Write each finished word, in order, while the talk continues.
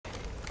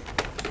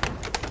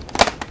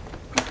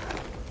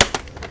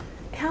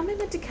how am I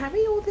meant to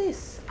carry all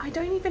this? I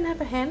don't even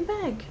have a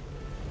handbag.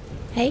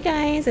 Hey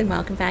guys, and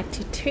welcome back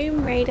to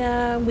Tomb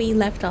Raider. We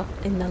left off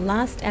in the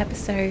last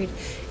episode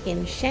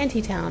in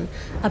Shantytown,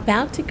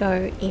 about to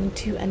go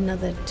into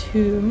another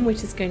tomb,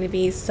 which is going to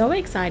be so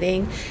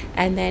exciting,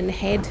 and then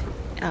head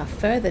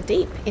further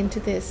deep into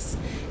this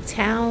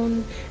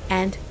town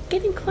and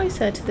getting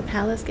closer to the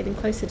palace, getting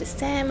closer to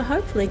Sam,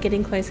 hopefully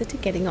getting closer to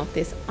getting off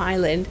this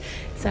island.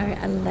 So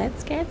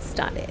let's get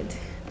started.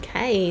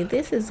 Okay,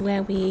 this is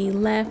where we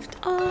left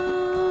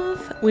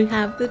off. We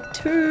have the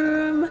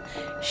tomb.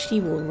 She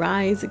will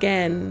rise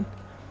again.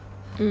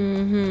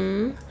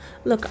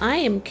 Look, I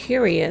am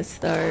curious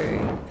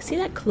though. See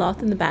that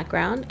cloth in the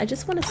background? I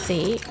just want to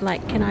see,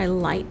 like, can I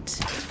light?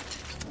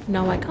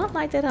 No, I can't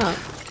light that up.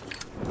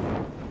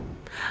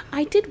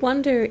 I did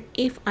wonder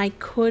if I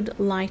could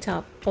light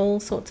up all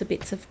sorts of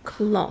bits of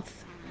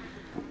cloth,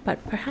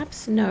 but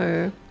perhaps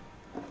no.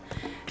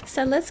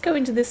 So let's go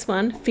into this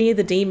one. Fear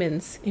the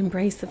demons,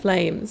 embrace the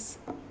flames.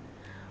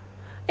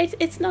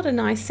 It's not a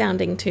nice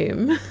sounding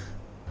tomb.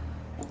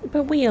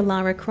 But we are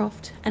Lara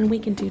Croft, and we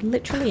can do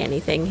literally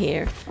anything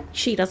here.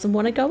 She doesn't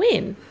want to go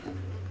in.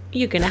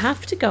 You're gonna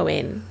have to go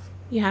in.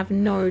 You have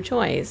no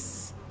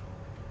choice.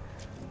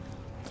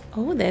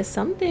 Oh, there's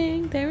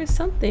something. There is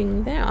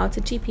something there. Oh, it's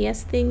a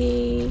GPS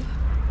thingy.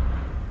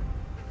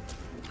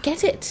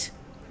 Get it.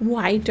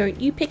 Why don't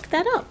you pick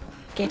that up?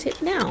 Get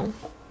it now.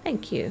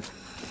 Thank you.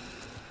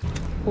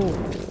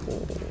 Oh.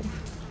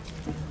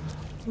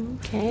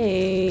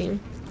 Okay.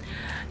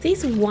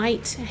 These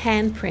white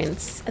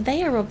handprints,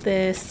 they are of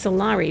the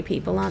Solari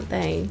people, aren't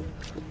they?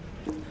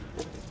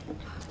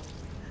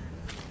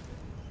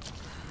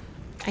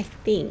 I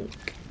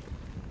think.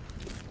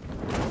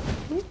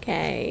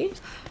 Okay.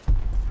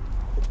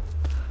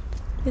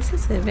 This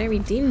is a very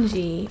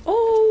dingy.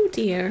 Oh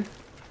dear.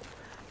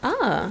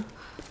 Ah,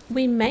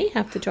 we may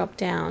have to drop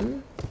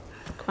down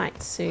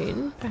quite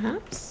soon,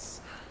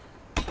 perhaps.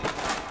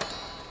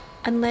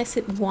 Unless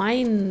it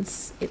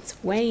winds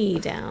its way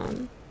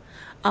down.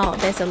 Oh,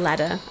 there's a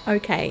ladder.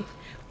 Okay,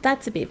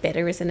 that's a bit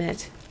better, isn't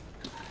it?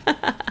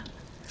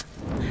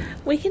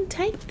 We can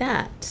take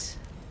that,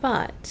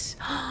 but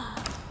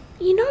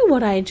you know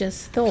what I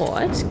just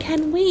thought?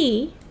 Can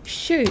we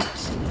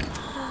shoot?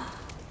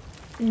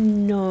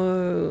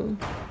 No,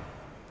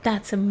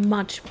 that's a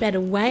much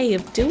better way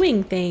of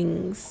doing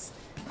things.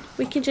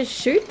 We can just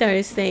shoot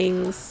those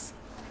things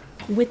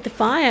with the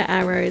fire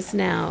arrows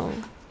now.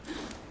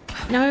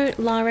 No,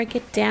 Lara,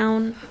 get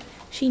down.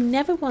 She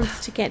never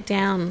wants to get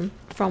down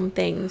from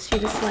things. She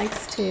just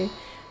likes to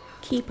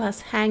keep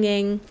us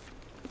hanging.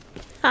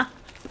 Ha!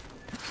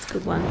 That's a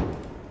good one.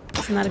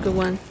 Isn't that a good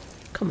one?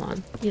 Come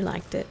on, you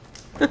liked it.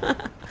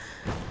 That's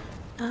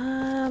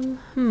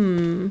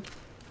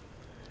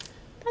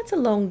a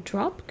long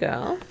drop,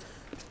 girl.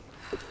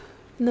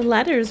 And the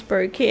ladder's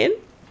broken.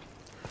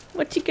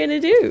 What you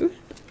gonna do?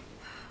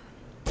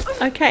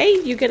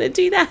 Okay, you're gonna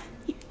do that.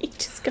 You're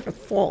just gonna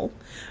fall.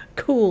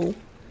 Cool.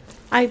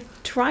 I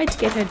tried to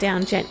get her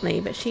down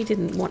gently, but she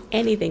didn't want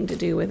anything to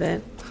do with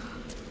it.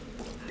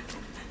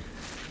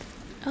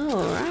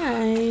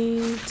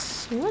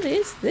 Alright. What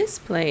is this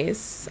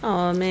place?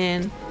 Oh,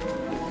 man.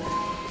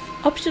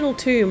 Optional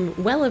tomb.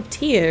 Well of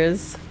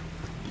Tears.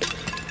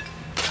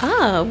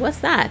 Ah, what's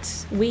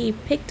that? We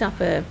picked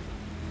up a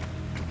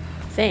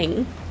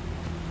thing.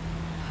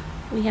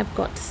 We have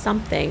got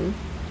something.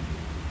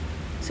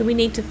 So we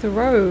need to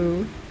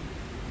throw...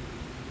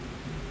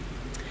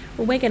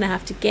 Well, we're going to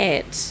have to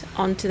get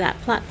onto that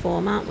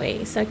platform, aren't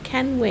we? So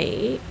can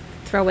we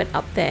throw it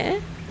up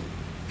there?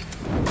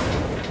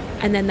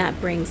 And then that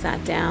brings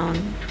that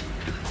down.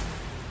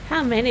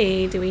 How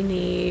many do we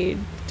need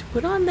to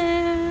put on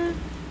there?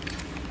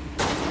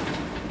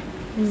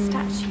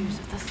 Statues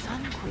of the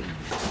Sun Queen.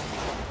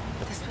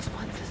 This was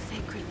once a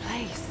sacred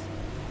place.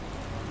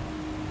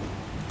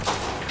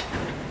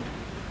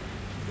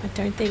 I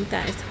don't think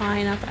that is high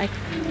enough.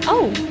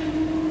 Oh!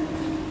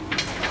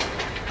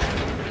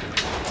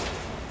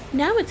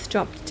 Now it's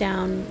dropped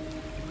down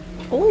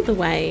all the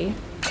way.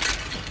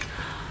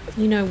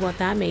 You know what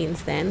that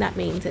means then? That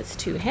means it's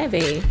too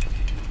heavy.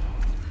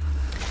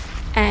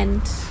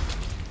 And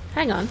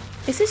hang on,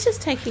 is this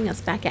just taking us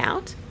back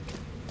out?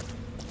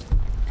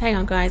 Hang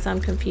on guys,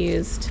 I'm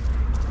confused.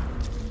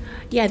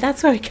 Yeah,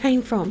 that's where it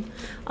came from.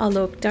 Oh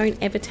look,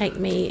 don't ever take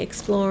me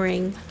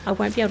exploring. I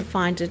won't be able to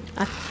find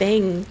a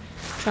thing.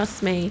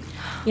 Trust me.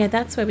 Yeah,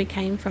 that's where we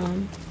came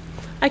from.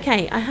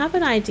 Okay, I have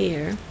an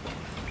idea.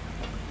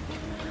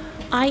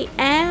 I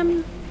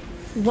am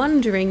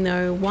wondering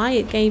though why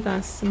it gave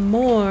us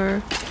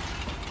more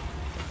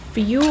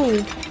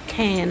fuel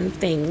can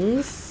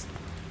things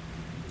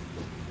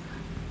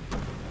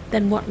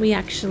than what we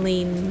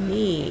actually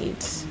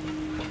need.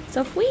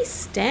 So if we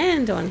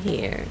stand on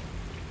here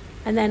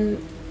and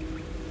then...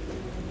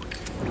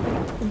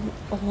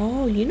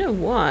 Oh, you know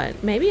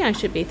what? Maybe I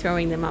should be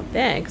throwing them up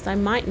there because I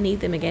might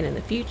need them again in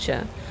the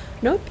future.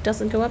 Nope,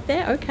 doesn't go up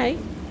there. Okay.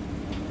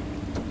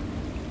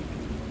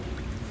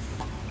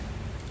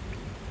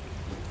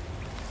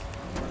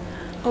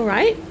 All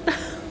right.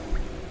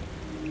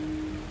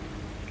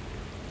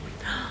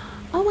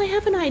 I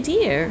have an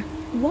idea.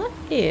 What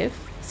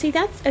if... See,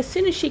 that's as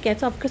soon as she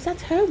gets off, because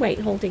that's her weight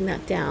holding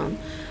that down.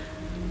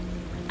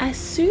 As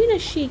soon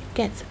as she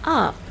gets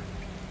up,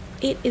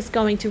 it is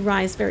going to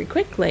rise very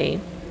quickly.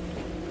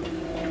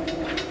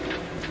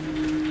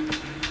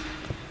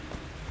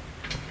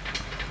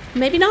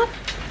 Maybe not?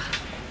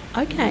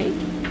 Okay.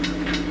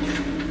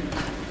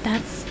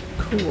 That's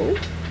cool.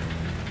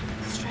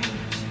 Strange.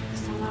 The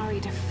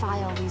Solari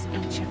defile these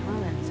ancient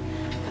ruins,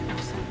 but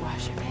also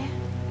worship here.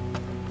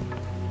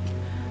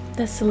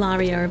 The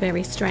Solari are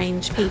very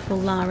strange people,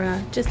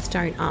 Lara. Just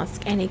don't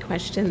ask any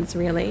questions,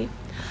 really.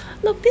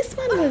 Look, this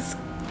one was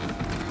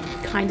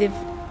kind of,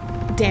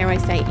 dare I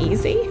say,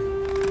 easy.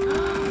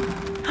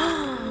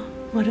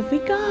 What have we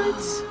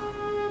got?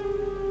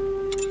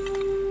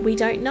 We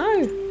don't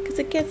know, because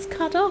it gets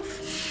cut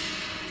off.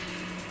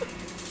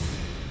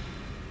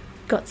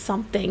 Got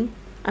something.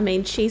 I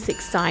mean, she's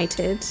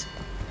excited.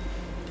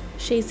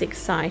 She's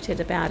excited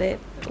about it,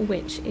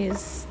 which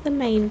is the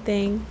main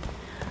thing.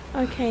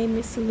 Okay,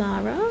 Miss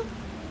Lara.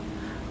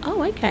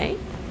 Oh, okay.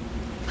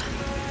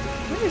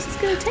 Where is this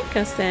going to take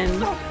us then?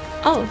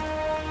 Oh.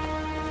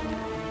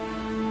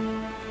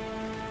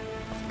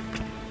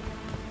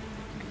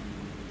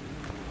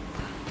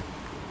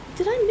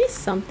 Did I miss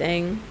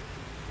something?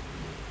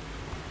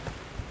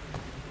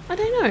 I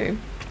don't know.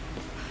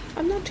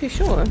 I'm not too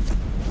sure.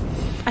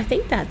 I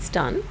think that's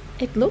done.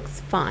 It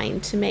looks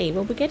fine to me.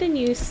 Well, we get a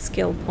new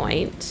skill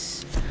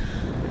point.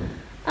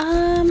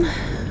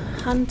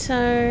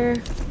 Hunter,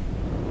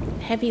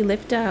 heavy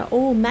lifter.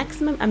 Oh,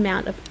 maximum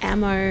amount of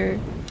ammo.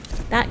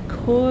 That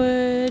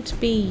could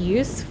be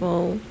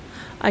useful.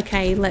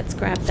 Okay, let's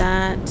grab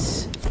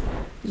that.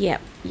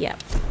 Yep.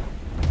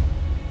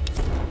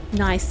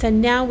 Nice. So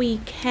now we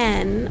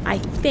can, I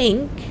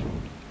think...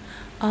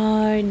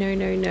 Oh,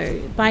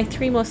 no. Buy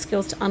 3 more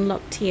skills to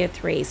unlock tier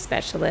 3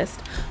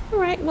 specialist.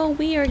 Alright, well,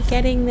 we are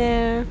getting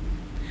there.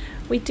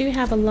 We do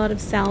have a lot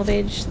of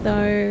salvage,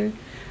 though.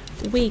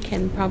 We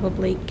can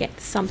probably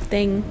get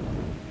something.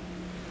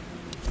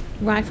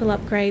 Rifle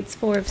upgrades,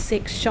 4 of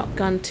 6.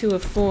 Shotgun, 2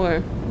 of 4.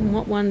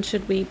 What one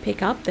should we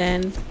pick up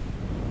then?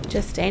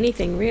 Just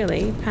anything,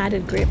 really.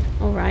 Padded grip.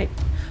 Alright.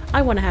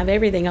 I want to have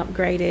everything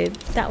upgraded.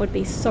 That would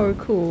be so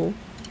cool.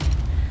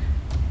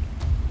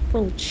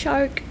 Full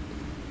choke.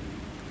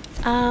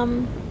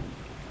 I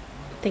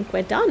think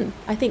we're done.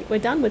 I think we're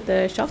done with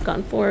the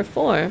shotgun. 4 of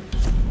 4.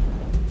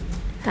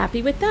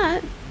 Happy with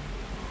that.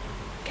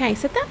 Okay,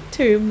 so that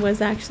tomb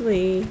was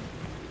actually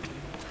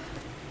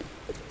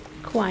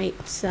quite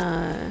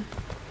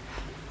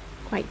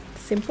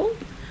simple.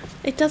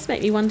 It does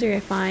make me wonder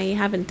if I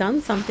haven't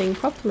done something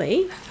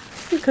properly,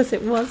 because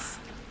it was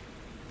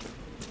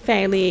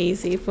fairly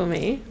easy for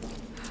me.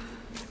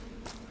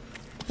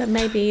 But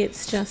maybe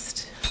it's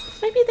just...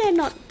 Maybe they're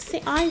not...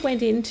 See, I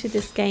went into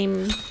this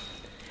game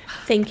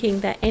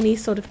thinking that any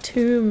sort of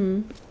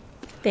tomb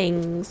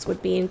things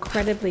would be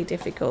incredibly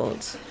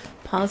difficult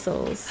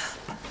puzzles.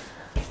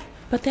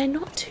 But they're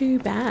not too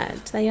bad.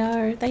 They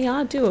are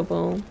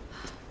doable.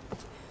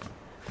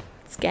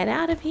 Let's get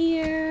out of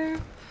here.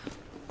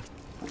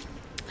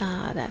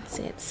 Ah, that's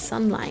it.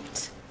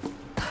 Sunlight.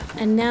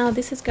 And now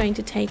this is going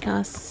to take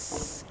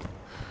us...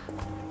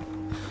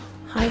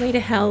 Highway to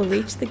hell,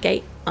 reach the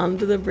gate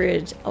under the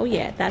bridge. Oh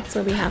yeah, that's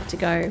where we have to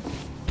go.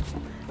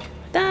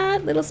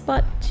 That little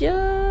spot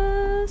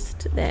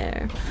just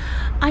there.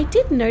 I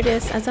did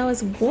notice as I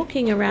was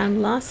walking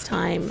around last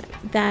time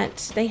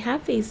that they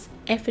have these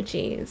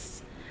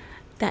effigies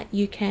that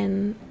you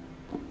can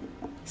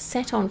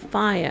set on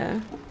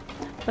fire.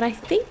 But I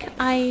think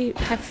I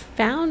have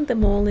found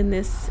them all in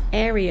this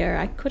area.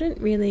 I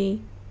couldn't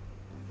really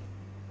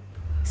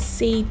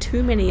see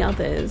too many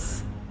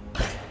others.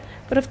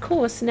 But of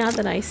course, now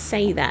that I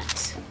say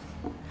that,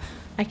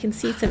 I can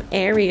see some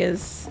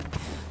areas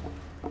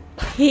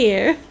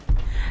here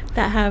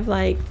that have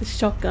like the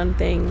shotgun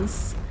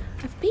things.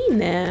 I've been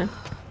there.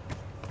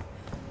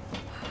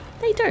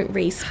 They don't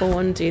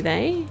respawn, do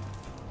they?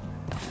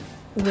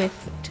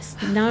 With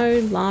just no,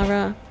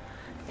 Lara.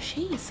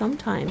 She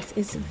sometimes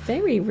is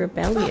very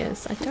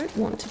rebellious. I don't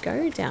want to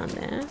go down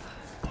there.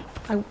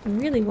 I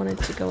really wanted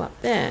to go up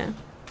there.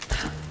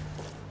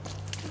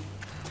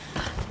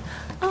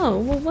 Oh,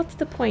 well, what's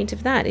the point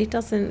of that? It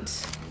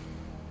doesn't...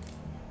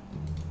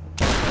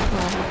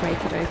 Oh, I'll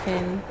break it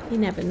open. You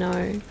never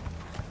know.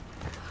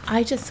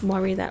 I just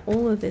worry that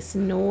all of this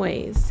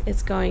noise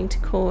is going to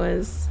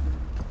cause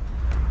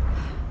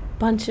a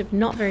bunch of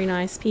not very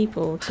nice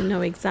people to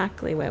know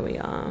exactly where we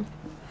are.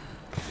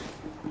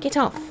 Get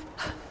off.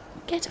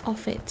 Get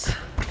off it.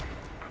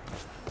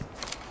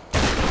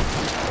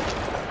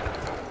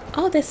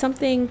 Oh, there's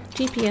something.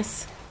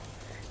 GPS.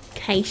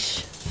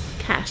 Cache.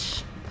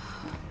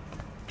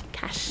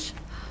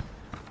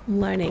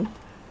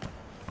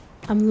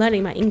 I'm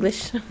learning my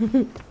English.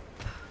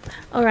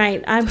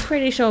 Alright, I'm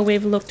pretty sure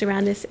we've looked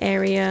around this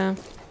area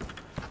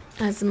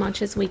as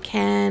much as we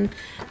can.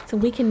 So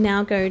we can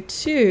now go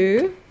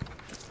to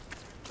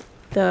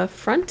the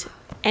front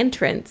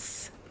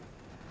entrance.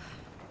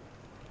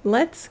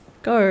 Let's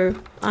go.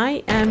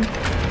 I am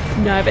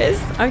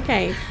nervous.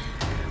 Okay.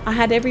 I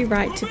had every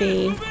right to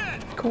be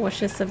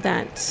cautious of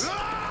that.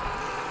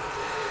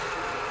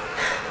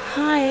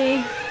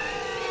 Hi.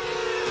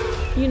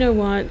 You know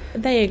what?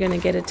 They are going to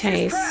get a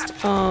taste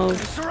of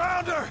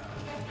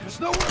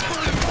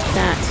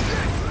that.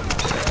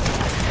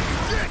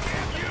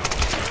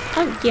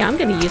 Oh, yeah, I'm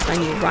going to use my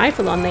new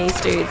rifle on these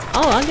dudes.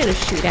 Oh, I'm going to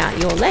shoot out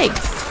your legs,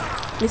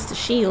 Mr.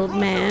 Shield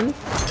Man.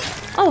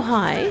 Oh,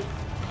 hi.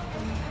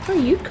 Where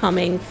are you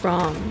coming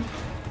from?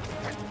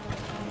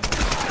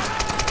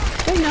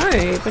 Don't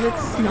know, but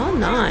it's not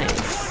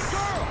nice.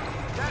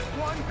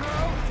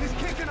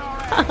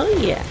 Oh,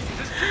 yeah.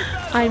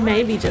 I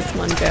may be just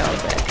one girl,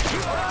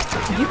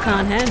 but you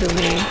can't handle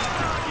me.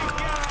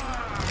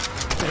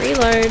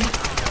 Reload.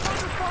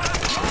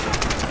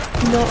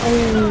 No,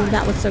 oh,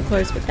 that was so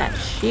close with that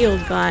shield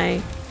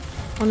guy.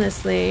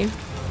 Honestly.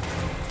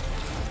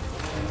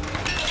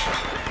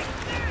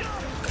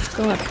 Let's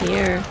go up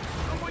here.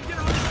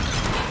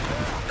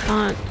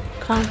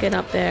 Can't get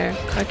up there.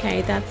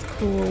 Okay, that's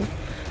cool.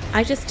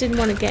 I just didn't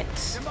want to get...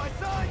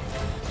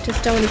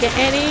 Just don't want to get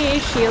any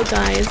shield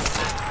guys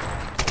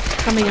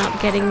coming up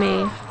getting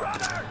me.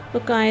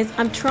 Look guys,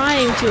 I'm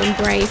trying to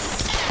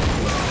embrace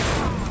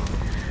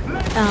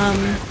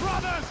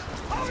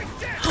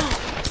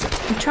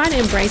I'm trying to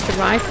embrace the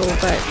rifle,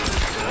 but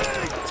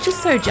it's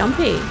just so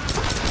jumpy.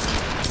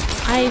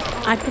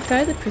 I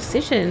prefer the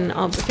precision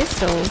of the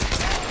pistol.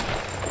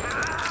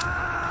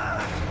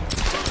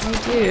 I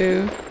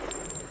do.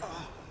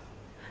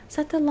 Is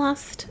that the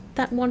last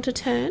that want to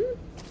turn?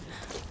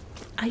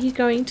 Are you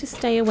going to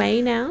stay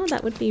away now?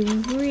 That would be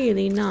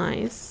really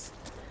nice.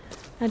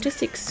 Now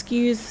just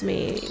excuse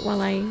me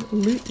while I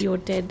loot your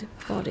dead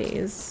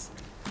bodies.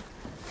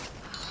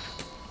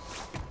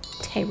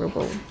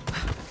 Terrible.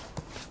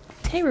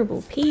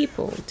 Terrible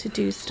people to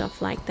do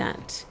stuff like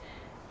that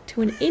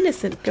to an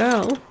innocent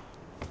girl.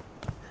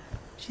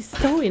 She's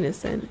so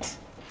innocent.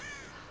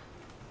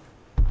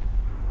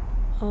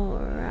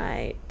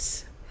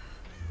 Alright.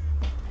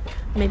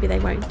 Maybe they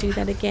won't do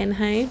that again,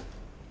 hey?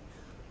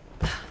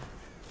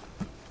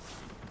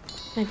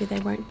 Maybe they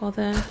won't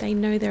bother. They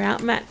know they're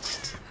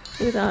outmatched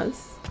with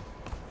us.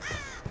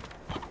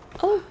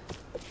 Oh,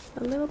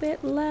 a little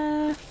bit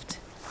left.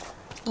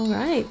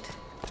 Alright.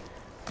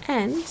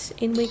 And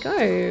in we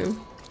go.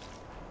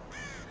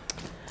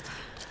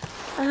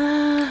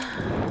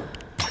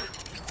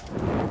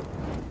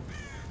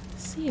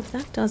 See if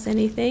that does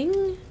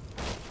anything.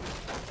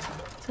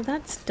 So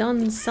that's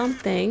done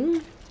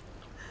something.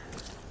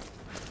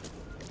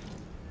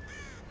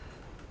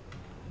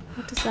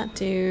 What does that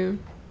do?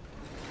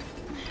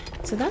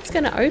 So that's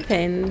going to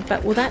open,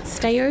 but will that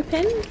stay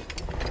open?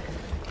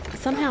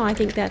 Somehow I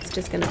think that's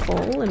just going to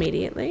fall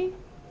immediately.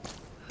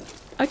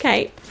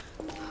 Okay.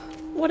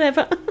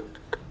 Whatever.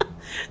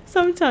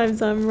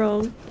 Sometimes I'm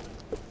wrong.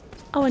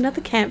 Oh,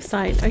 another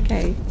campsite.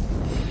 Okay.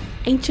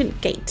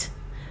 Ancient gate.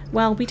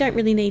 Well, we don't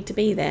really need to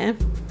be there.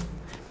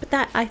 But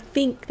that, I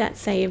think that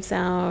saves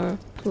our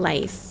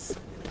place.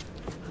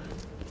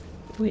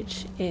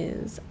 Which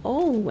is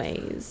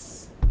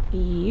always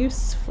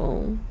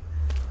useful.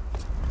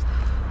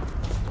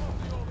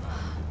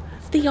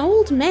 The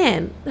old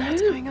man.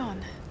 What's going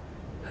on?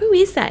 Who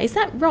is that? Is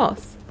that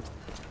Roth?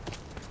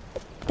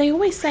 They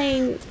always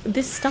saying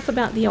this stuff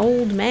about the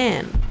old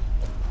man.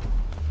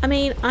 I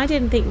mean, I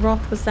didn't think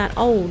Roth was that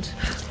old,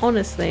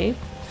 honestly.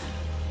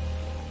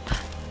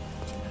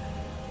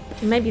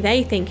 Maybe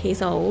they think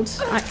he's old.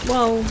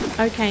 Well,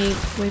 okay,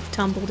 we've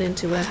tumbled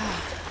into a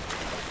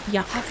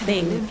yuck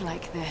thing. Live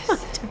like this? I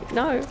don't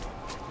know.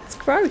 It's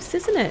gross,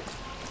 isn't it?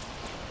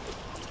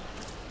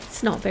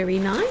 It's not very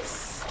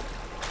nice.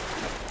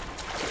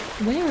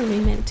 Where are we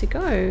meant to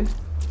go?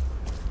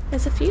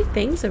 There's a few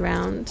things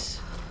around.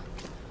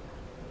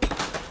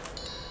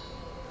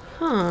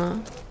 Huh.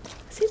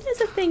 See,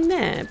 there's a thing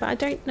there, but I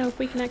don't know if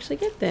we can actually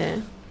get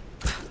there.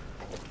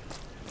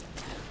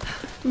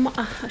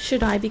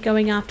 Should I be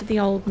going after the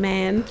old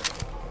man?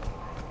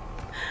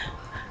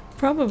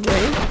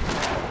 Probably.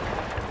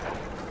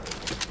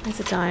 There's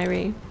a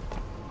diary.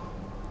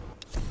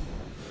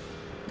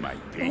 My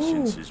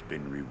patience has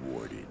been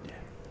rewarded.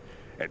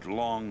 At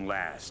long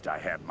last, I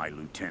have my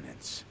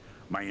lieutenants,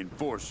 my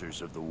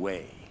enforcers of the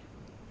way.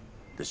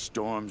 The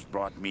storms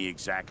brought me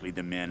exactly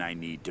the men I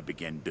need to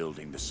begin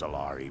building the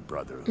Solari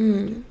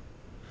Brotherhood.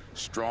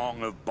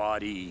 Strong of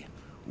body,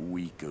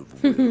 weak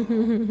of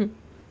will.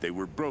 They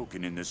were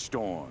broken in the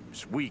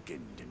storms,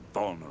 weakened and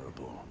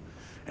vulnerable,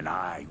 and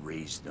I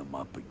raised them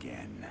up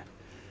again.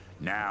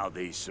 Now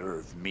they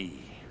serve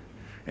me,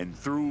 and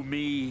through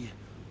me,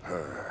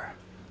 her,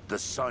 the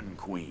Sun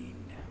Queen.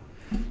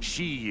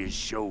 She is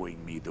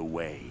showing me the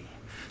way.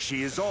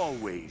 She has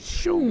always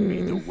shown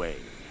me the way.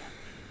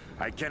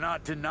 I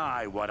cannot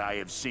deny what I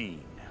have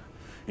seen,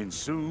 and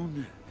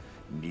soon,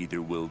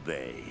 neither will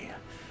they.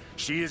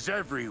 She is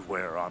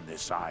everywhere on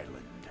this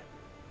island.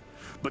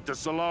 But the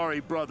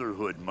Solari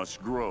Brotherhood must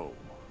grow.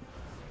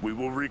 We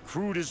will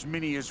recruit as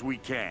many as we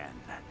can.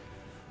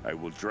 I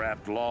will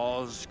draft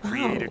laws,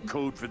 create a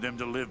code for them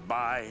to live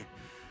by,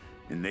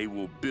 and they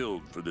will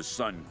build for the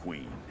Sun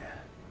Queen,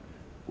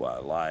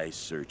 while I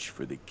search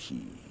for the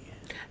key.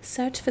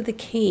 Search for the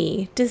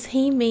key. Does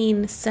he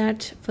mean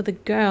search for the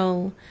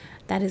girl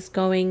that is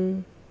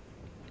going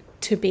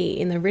to be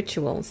in the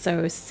ritual?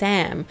 So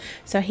Sam.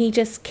 So he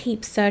just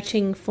keeps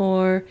searching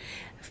for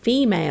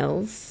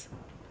females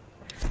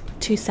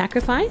to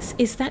sacrifice?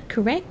 Is that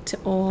correct?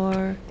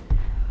 Or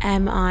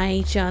am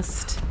I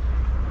just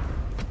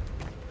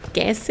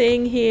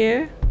guessing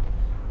here?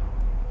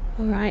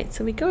 Alright,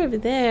 so we go over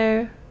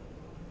there.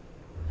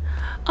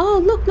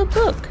 Oh, look, look,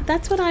 look.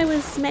 That's what I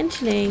was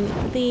mentioning.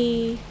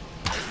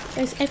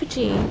 Those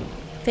effigy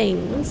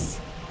things.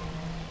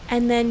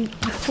 And then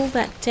you pull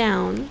that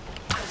down.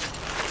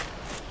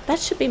 That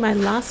should be my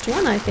last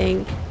one, I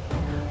think.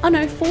 Oh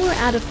no, 4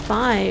 out of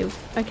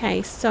 5.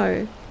 Okay,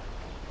 so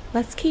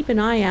let's keep an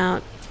eye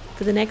out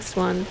for the next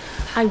one.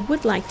 I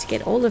would like to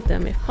get all of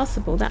them if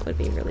possible. That would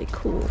be really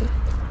cool.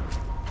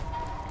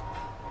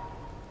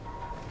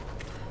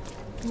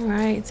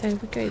 Alright, so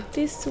we go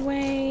this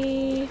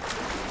way.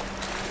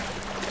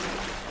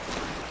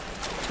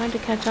 Trying to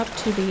catch up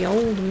to the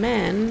old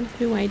man,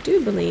 who I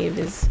do believe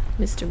is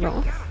Mr.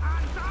 Roth.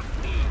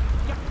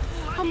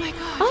 Oh my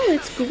god. Oh,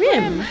 it's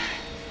Grim.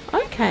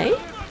 Okay.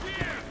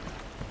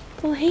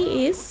 Well,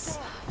 he is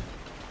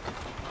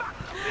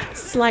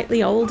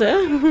slightly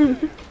older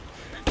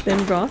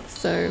than Roth,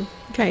 so...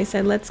 Okay, so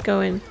let's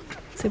go and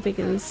see if we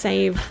can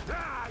save...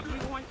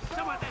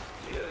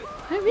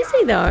 Where is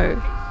he,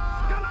 though?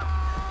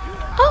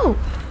 Oh!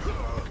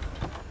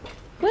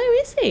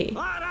 Where is he?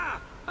 Lara,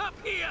 up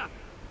here!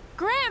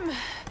 Grim!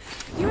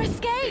 You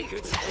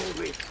escaped!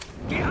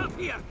 Get up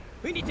here!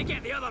 We need to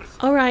get the others!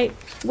 Alright,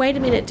 wait a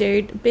minute,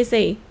 dude.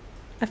 Busy.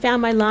 I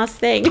found my last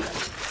thing.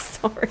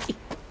 Sorry.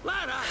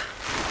 Lara!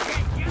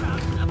 Get up!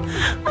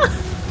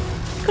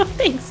 Got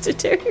things to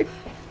do.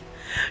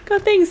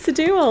 Got things to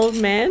do, old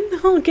man.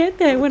 I'll get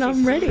there when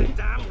I'm ready.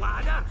 Damn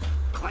ladder!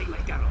 Climb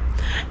it, girl!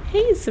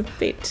 He's a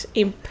bit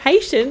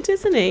impatient,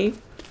 isn't he?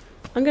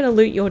 I'm gonna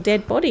loot your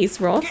dead bodies,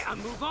 Roth. Get a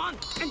move on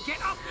and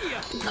get up here!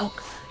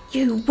 Look,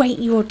 you wait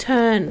your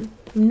turn.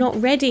 I'm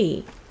not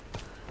ready.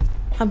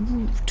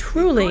 I'm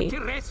truly... Got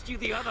to rescue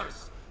the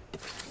others!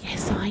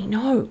 Yes, I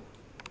know.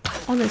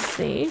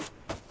 Honestly.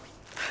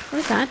 What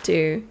does that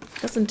do?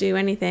 Doesn't do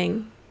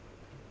anything.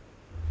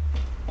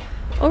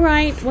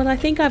 Alright, well I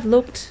think I've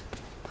looked.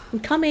 I'm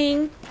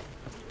coming.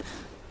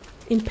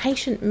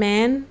 Impatient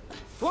man.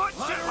 Watch it,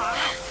 Lara!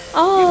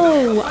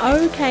 Oh,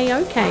 okay,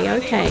 okay,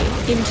 okay.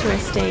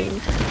 Interesting.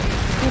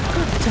 They've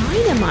got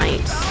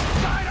dynamite.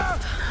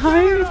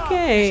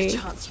 Okay.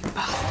 Chance, you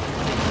bastard.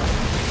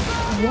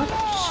 What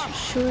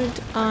should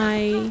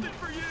I...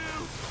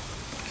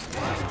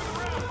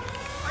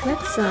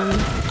 Let's,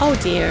 oh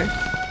dear.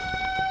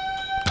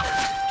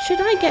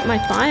 Should I get my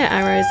fire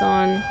arrows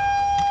on?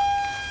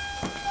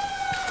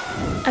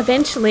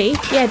 Eventually.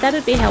 Yeah,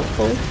 that'd be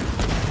helpful.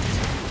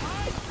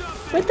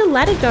 Where'd the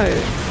ladder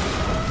go?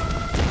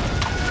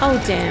 Oh,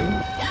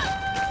 damn.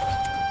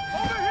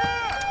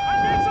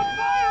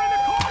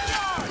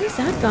 Who's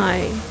that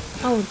guy?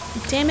 Oh,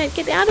 damn it.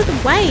 Get out of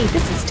the way.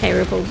 This is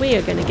terrible. We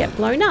are going to get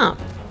blown up.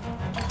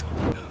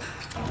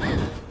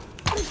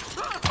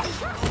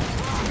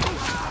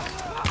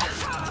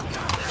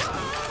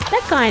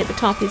 That guy at the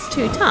top is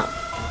too tough.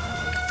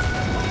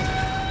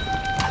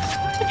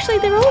 Actually,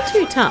 they're all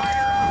too tough.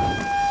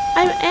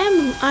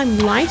 I'm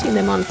lighting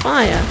them on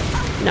fire.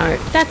 No,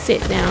 that's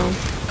it now.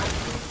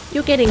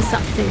 You're getting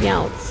something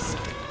else.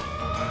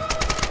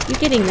 You're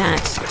getting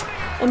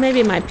that. Or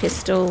maybe my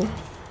pistol.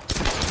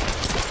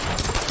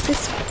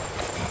 This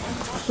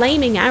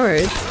flaming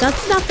arrows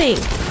does nothing.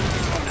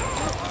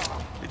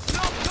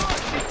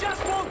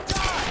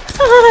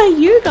 Ah,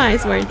 you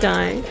guys won't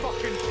die.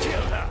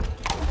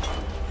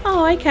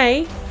 Oh,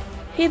 okay.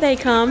 Here they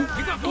come.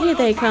 Here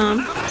they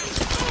come.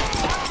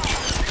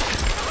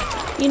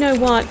 You know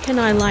what? Can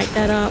I light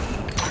that up?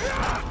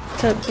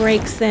 So it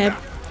breaks their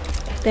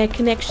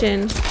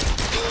connection.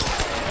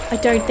 I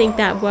don't think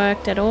that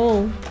worked at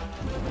all.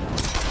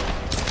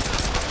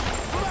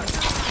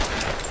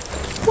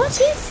 What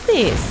is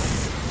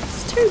this?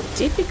 It's too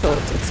difficult.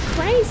 It's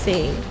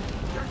crazy.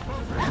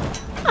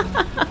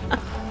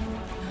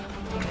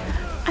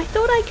 I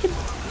thought I could...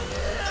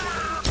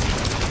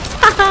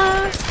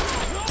 Haha!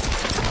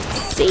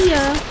 See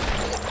ya!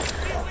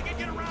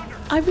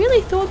 I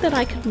really thought that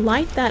I could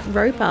light that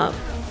rope up.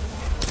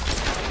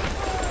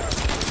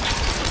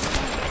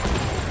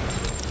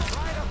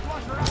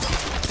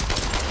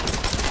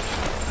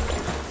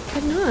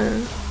 But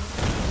no.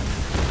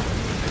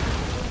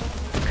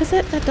 Because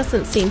that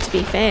doesn't seem to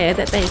be fair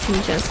that they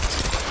can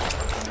just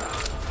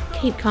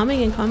keep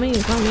coming and coming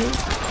and coming.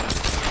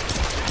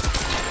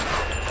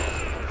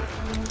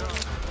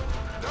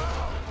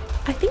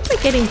 I think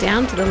we're getting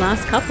down to the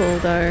last couple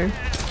though.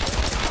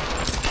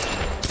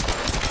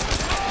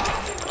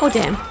 Oh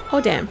damn,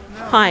 oh damn.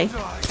 Hi.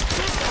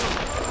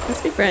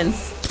 Let's be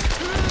friends.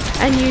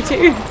 And you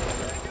too.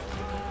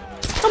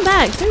 Come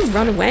back, don't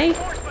run away.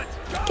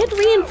 Get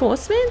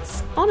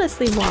reinforcements?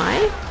 Honestly,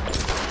 why?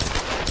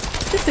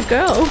 Just a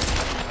girl.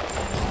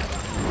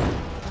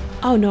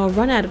 Oh no,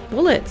 run out of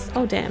bullets.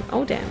 Oh damn,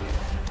 oh damn.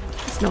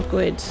 That's not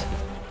good.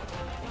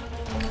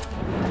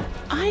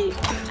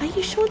 Are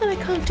you sure that I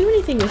can't do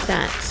anything with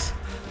that?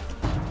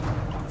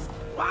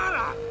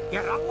 Lara,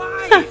 you're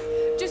alive!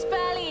 Just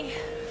barely.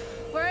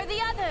 Where are the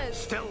others?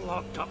 Still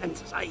locked up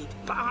inside,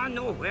 but I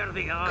know where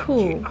they are.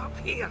 Cool. Get up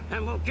here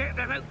and we'll get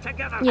them out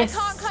together. Yes. I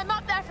can't climb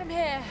up there from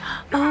here.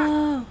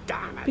 Oh,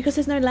 Damn it. because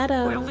there's no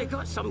ladder. Well, they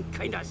got some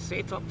kind of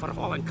setup for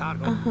hauling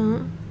cargo. Uh-huh.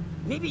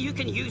 Maybe you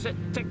can use it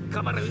to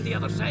come around the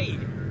other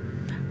side.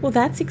 Well,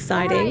 that's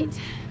exciting. Right.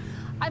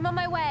 I'm on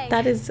my way.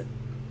 That is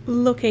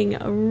looking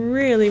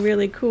really,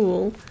 really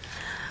cool.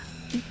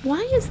 Why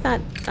is that,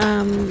 get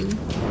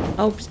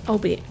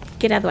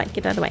out of the way,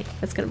 get out of the way.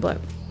 That's gonna blow.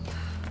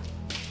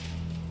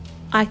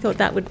 I thought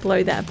that would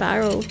blow that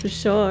barrel for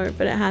sure,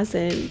 but it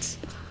hasn't.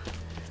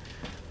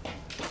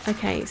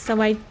 Okay, so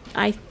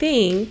I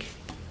think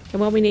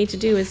what we need to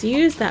do is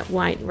use that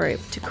white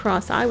rope to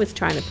cross. I was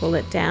trying to pull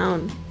it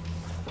down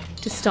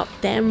to stop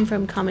them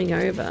from coming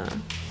over.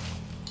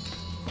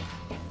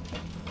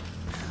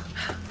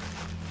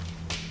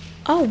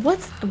 Oh,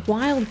 what's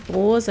wild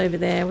boars over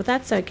there? Well,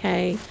 that's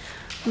okay.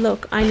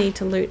 Look, I need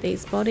to loot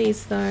these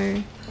bodies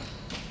though.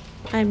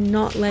 I'm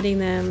not letting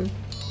them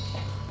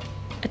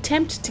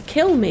attempt to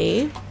kill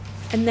me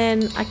and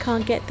then I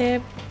can't get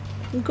their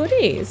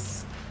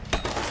goodies.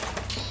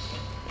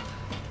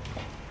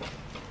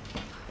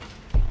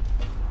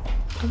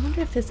 I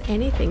wonder if there's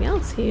anything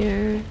else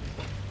here.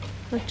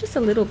 Like just a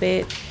little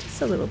bit,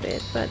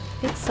 but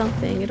it's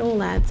something. It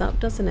all adds up,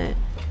 doesn't it?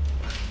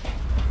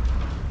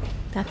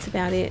 That's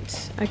about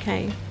it.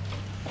 Okay.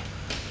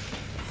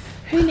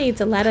 Who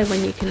needs a ladder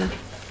when you can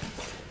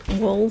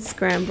wall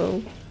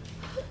scramble?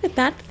 Look at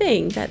that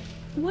thing.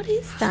 What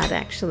is that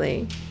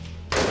actually?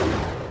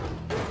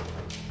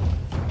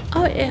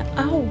 Oh, yeah.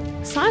 Oh,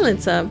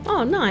 silencer.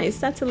 Oh, nice.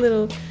 That's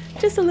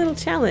just a little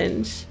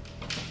challenge.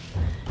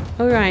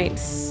 All right.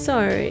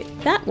 So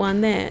that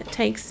one there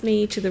takes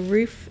me to the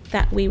roof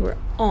that we were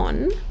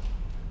on.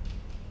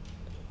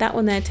 That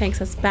one there takes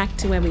us back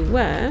to where we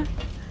were.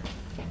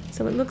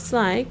 So it looks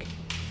like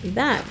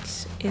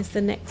that is the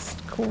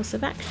next course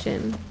of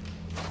action.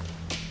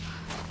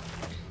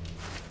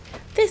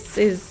 This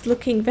is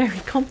looking very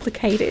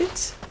complicated.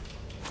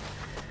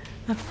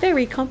 A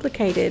very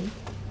complicated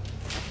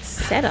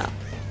setup.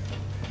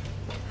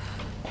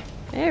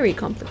 Very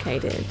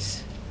complicated.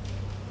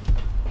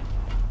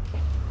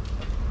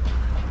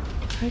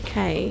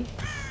 Okay.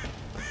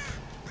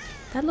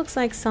 That looks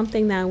like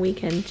something that we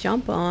can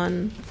jump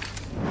on.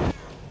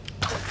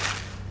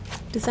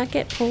 Does that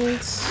get pulled?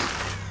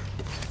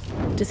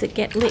 Does it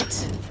get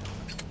lit?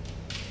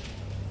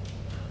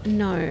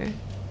 No.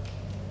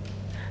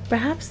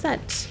 Perhaps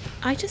that...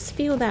 I just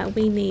feel that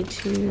we need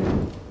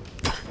to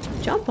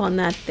jump on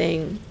that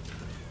thing.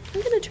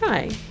 I'm gonna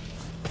try.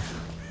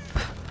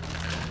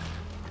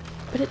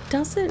 But it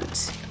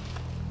doesn't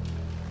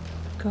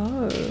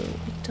go.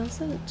 It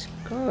doesn't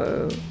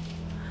go.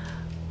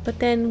 But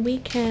then we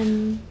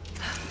can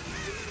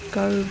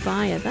go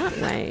via that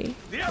way.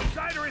 The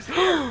outsider is here.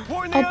 Oh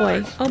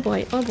boy, oh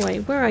boy, oh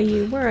boy. Where are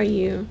you? Where are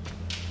you?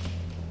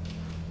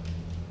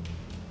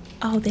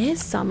 Oh,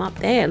 there's some up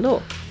there.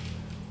 Look.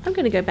 I'm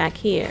going to go back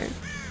here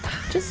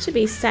just to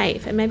be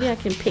safe, and maybe I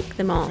can pick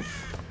them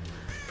off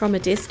from a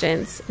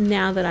distance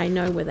now that I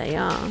know where they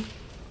are.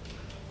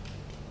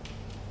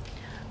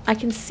 I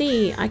can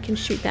see I can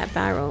shoot that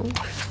barrel.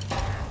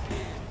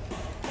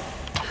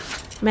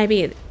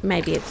 Maybe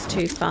it's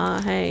too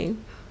far, hey.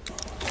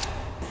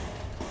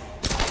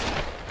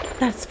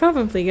 That's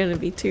probably going to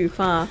be too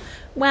far.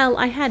 Well,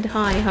 I had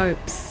high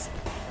hopes.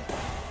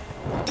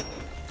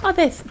 Oh,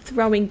 they're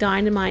throwing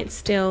dynamite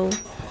still.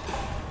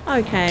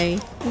 Okay,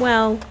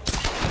 well,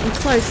 I'm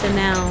closer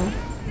now.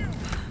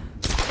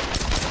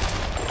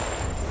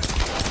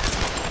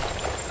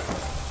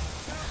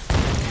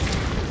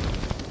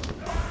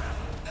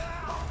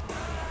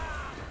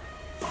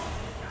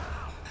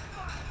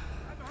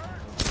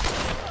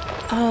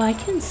 Oh, I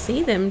can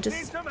see them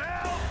just...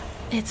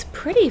 It's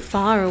pretty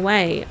far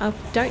away. I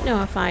don't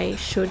know if I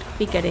should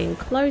be getting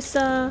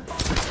closer.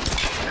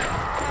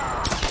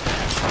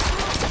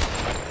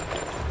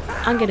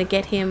 I'm gonna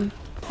get him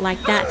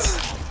like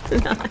that.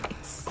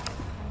 Nice.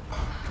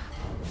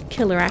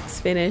 Killer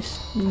axe finish.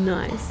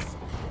 Nice.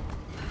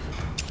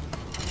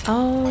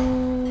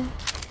 Oh.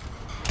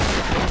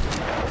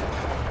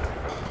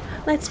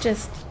 Let's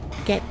just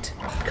get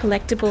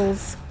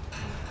collectibles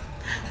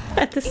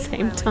at the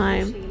same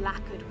time. Usually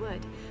lacquered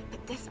wood,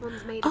 but this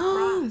one's made of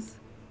brass.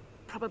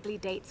 Probably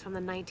dates from the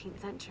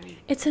 19th century.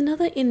 It's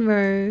another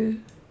inro.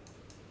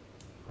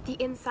 The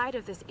inside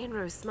of this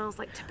inro smells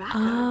like tobacco.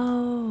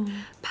 Oh.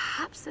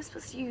 Perhaps this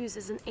was used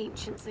as an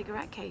ancient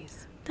cigarette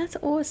case. That's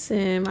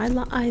awesome. I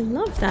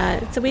love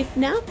that. So we've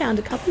now found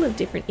a couple of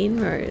different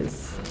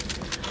inros.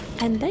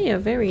 And they are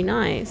very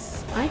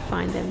nice. I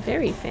find them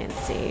very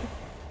fancy.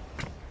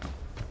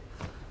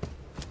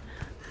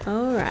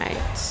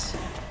 Alright.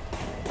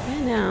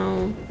 Where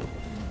now?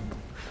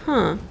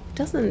 Huh.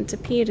 Doesn't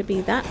appear to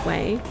be that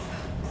way.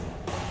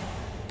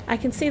 I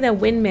can see their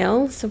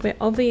windmill, so we're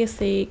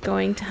obviously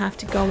going to have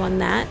to go on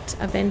that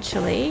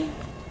eventually.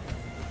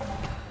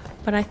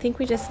 But I think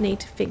we just need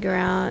to figure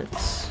out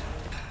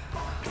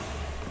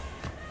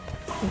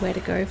where to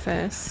go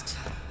first.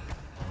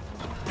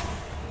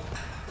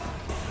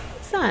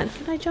 What's that?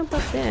 Can I jump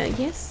up there?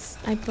 Yes,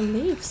 I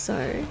believe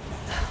so.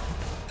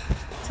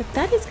 So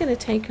that is going to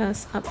take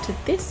us up to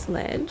this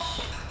ledge.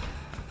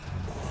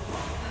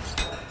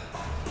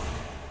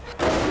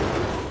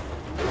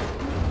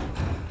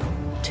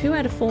 Two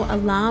out of 4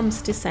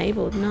 alarms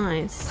disabled.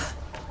 Nice.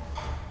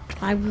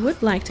 I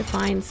would like to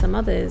find some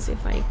others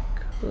if I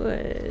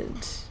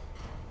could.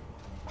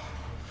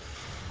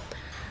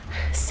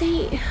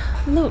 See,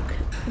 look,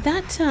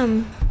 that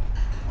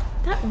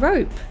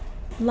rope,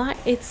 like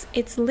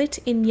it's lit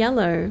in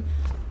yellow,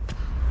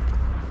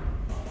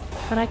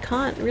 but I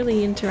can't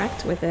really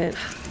interact with it.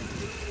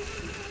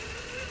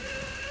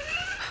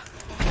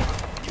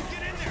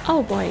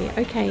 Oh boy,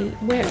 okay,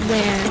 where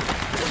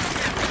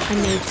I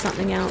need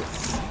something else.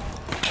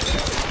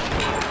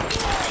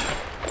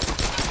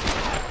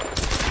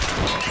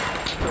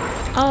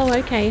 Oh,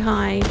 okay,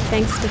 hi.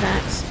 Thanks for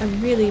that. I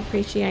really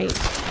appreciate.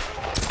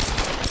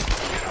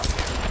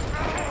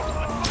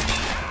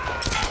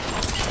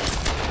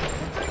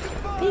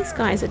 These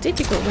guys are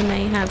difficult when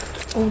they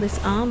have all this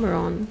armor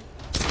on.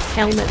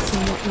 Helmets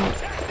and whatnot.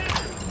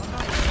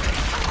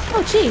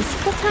 Oh, jeez.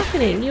 What's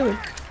happening? You're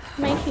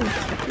making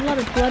a lot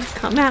of blood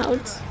come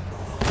out.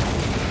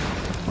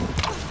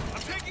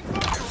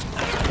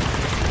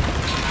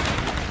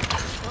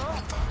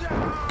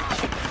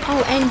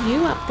 Oh, and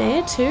you up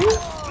there too?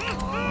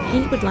 He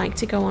would like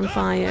to go on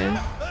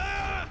fire.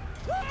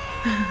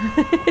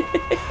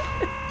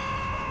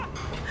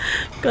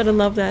 Gotta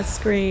love that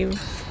scream.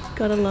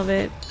 Gotta love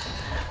it.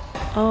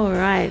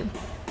 Alright.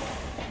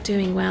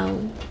 Doing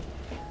well.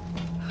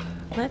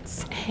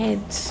 Let's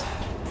head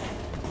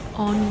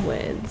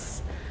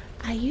onwards.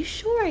 Are you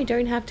sure I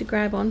don't have to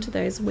grab onto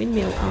those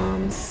windmill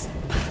arms?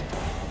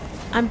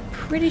 I'm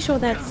pretty sure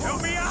that's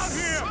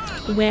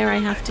where I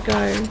have to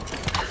go.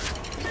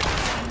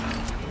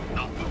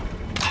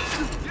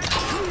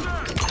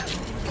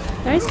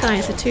 Those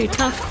guys are too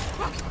tough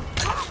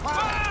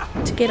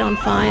to get on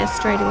fire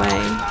straight away.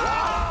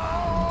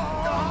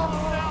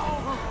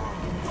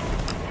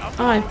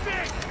 Oh,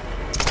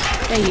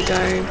 there you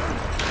go.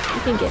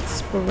 You can get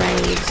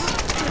sprayed.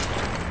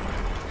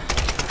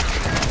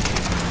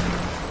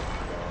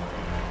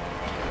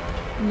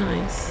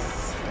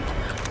 Nice.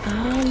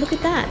 Oh, look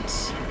at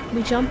that.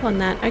 We jump on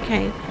that.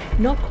 Okay,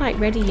 not quite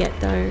ready yet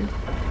though.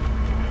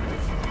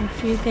 A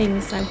few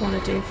things I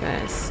want to do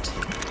first.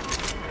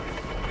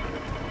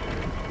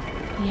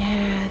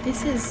 Yeah,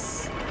 this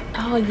is...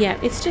 Oh yeah,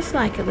 it's just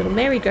like a little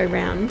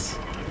merry-go-round.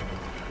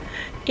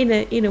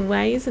 In a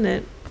way, isn't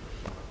it?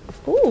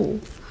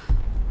 Ooh.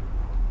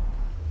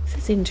 This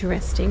is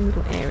interesting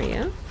little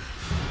area.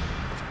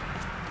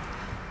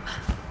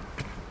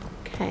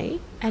 Okay,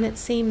 and it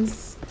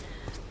seems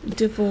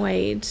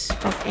devoid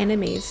of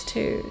enemies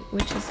too,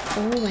 which is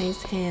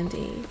always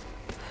handy.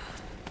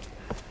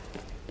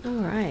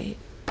 Alright,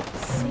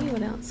 let's see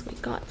what else we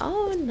got.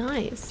 Oh,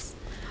 nice.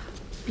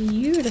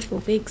 Beautiful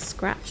big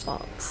scrap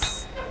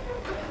box.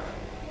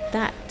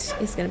 That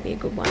is going to be a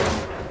good one.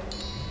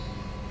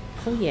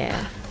 Oh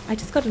yeah, I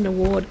just got an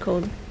award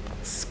called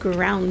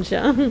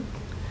Scrounger.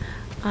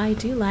 I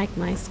do like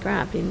my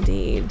scrap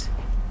indeed.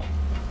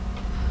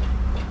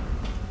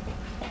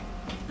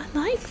 I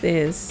like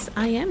this.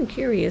 I am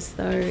curious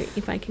though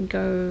if I can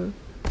go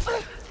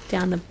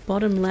down the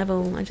bottom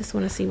level. I just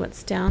want to see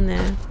what's down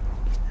there.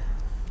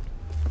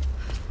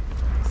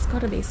 It's got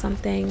to be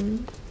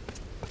something.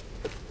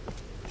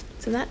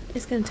 So that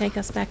is going to take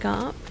us back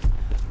up.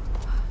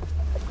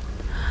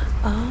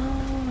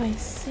 Oh, I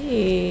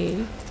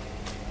see.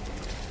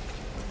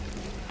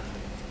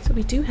 So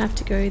we do have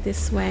to go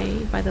this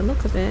way by the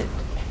look of it.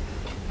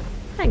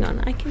 Hang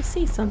on, I can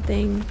see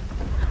something.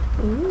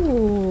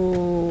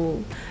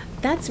 Ooh,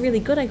 that's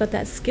really good. I got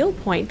that skill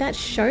point. That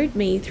showed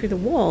me through the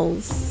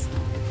walls.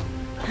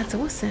 That's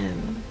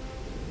awesome.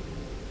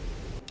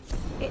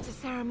 It's a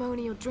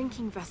ceremonial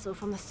drinking vessel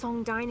from the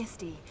Song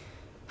Dynasty.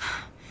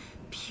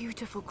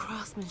 Beautiful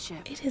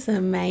craftsmanship. It is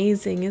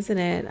amazing, isn't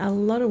it? A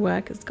lot of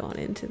work has gone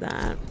into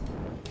that.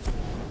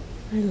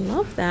 I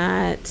love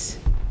that.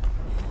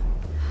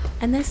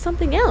 And there's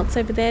something else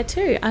over there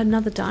too.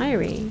 Another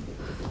diary.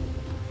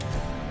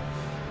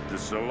 The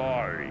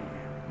Solari,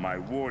 my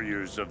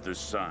warriors of the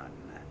sun.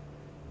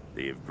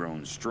 They have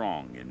grown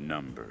strong in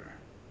number.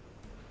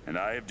 And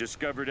I have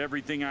discovered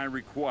everything I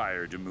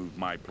require to move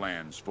my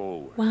plans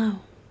forward.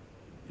 Wow.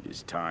 It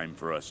is time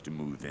for us to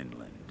move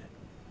inland.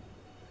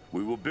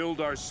 We will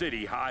build our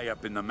city high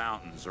up in the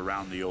mountains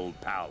around the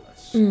old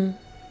palace.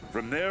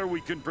 From there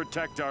we can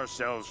protect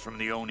ourselves from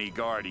the Oni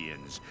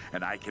Guardians,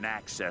 and I can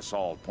access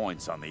all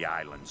points on the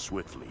island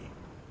swiftly.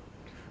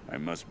 I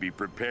must be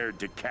prepared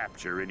to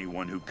capture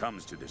anyone who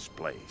comes to this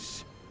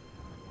place.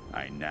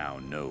 I now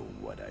know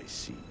what I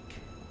seek.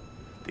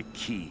 The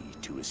key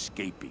to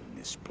escaping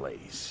this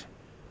place.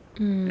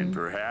 And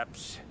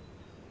perhaps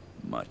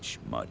much,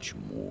 much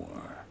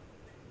more.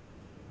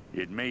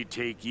 It may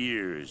take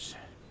years,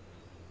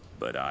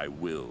 but I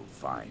will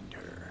find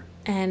her.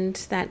 And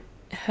that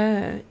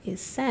her is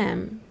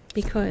Sam,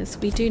 because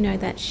we do know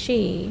that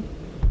she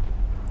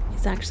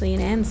is actually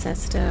an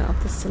ancestor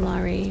of the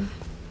Solari.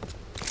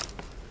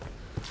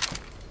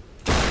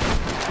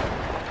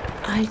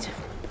 I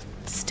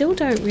still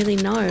don't really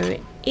know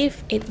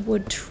if it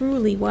would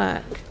truly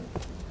work.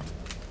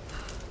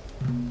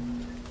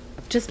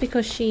 Just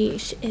because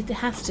it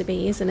has to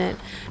be, isn't it?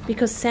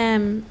 Because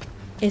Sam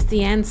is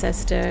the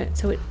ancestor,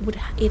 so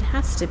it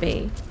has to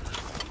be.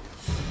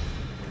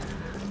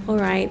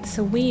 Alright,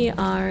 so we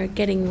are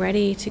getting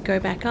ready to go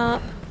back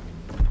up.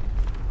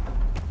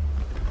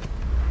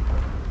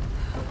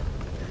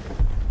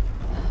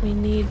 We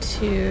need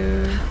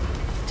to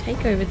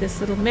take over this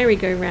little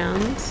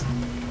merry-go-round.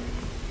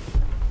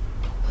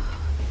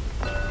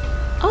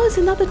 Oh, it's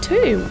another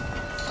tomb.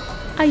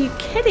 Are you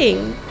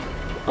kidding?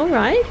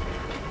 Alright.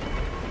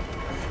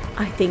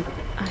 I think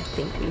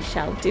we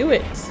shall do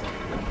it.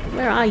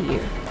 Where are you?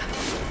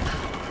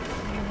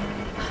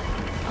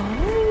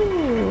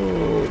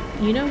 Oh,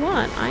 you know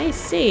what? I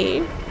see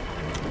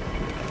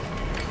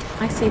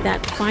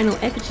that final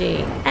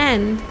effigy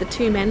and the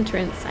tomb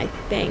entrance, I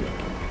think.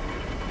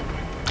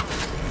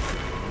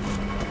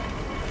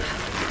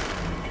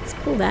 Let's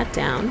pull that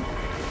down.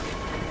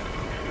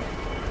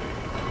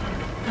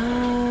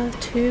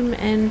 Tomb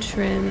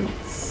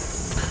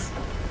entrance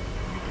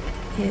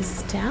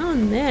is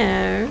down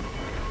there.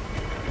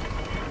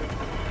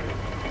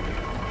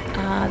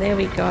 There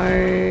we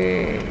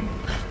go.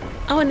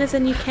 Oh, and there's a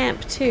new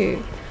camp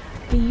too.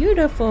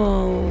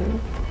 Beautiful.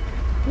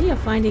 We are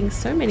finding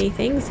so many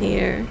things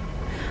here.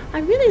 I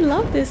really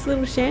love this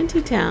little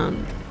shanty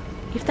town.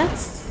 If that's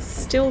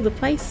still the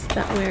place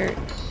that we're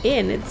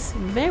in, it's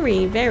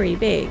very, very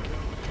big.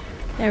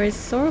 There is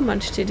so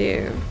much to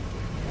do.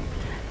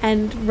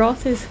 And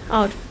Roth is...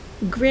 oh,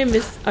 Grim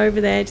is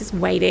over there just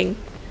waiting.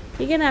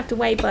 You're gonna have to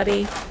wait,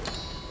 buddy.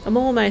 I'm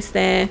almost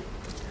there.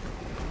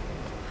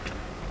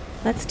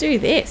 Let's do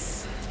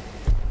this.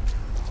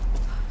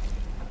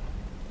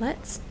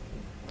 Let's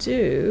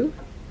do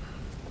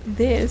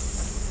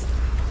this.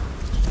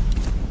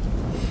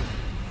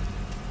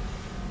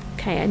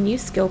 Okay, a new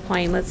skill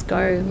point. Let's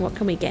go. What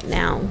can we get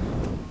now?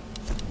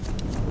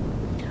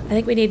 I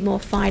think we need more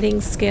fighting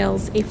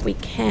skills if we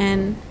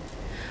can.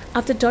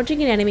 After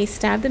dodging an enemy,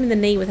 stab them in the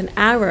knee with an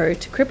arrow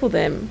to cripple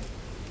them.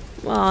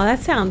 Wow, that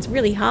sounds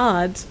really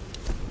hard.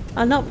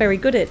 I'm not very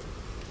good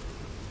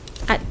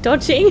at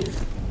dodging.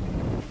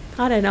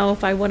 I don't know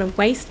if I want to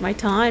waste my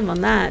time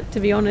on that, to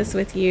be honest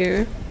with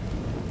you.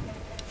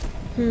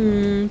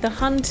 The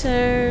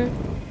hunter.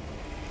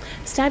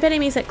 Stab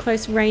enemies at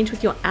close range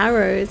with your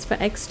arrows for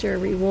extra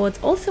rewards.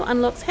 Also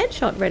unlocks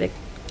headshot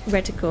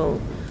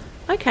reticle.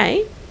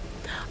 Okay.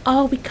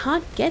 Oh, we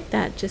can't get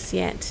that just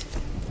yet.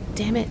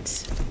 Damn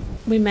it.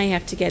 We may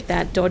have to get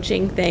that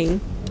dodging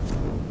thing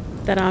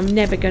that I'm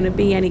never going to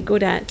be any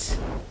good at.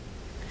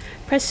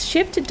 Press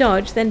shift to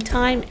dodge, then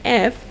time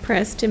F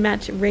press to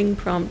match ring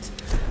prompt.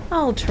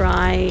 I'll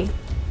try.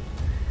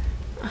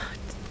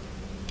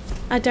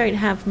 I don't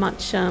have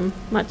much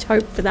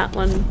hope for that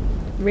one,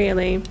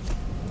 really.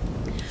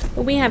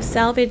 But we have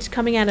salvage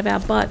coming out of our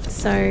butt,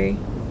 so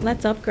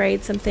let's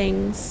upgrade some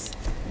things.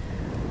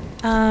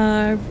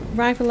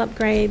 Rifle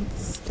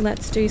upgrades,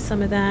 let's do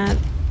some of that.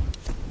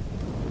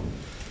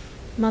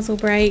 Muzzle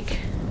brake,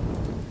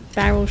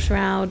 barrel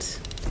shroud.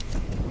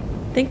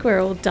 I think we're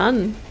all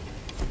done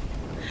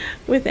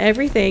with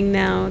everything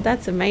now.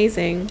 That's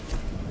amazing.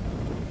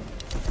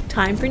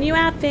 Time for a new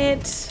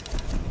outfit.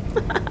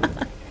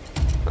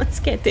 Let's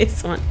get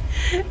this one.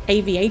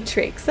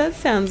 Aviatrix. That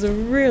sounds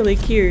really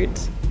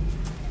cute.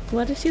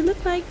 What does she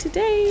look like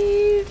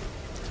today?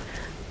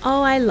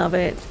 Oh, I love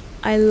it.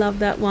 I love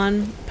that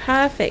one.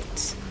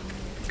 Perfect.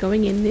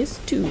 Going in this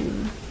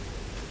tomb.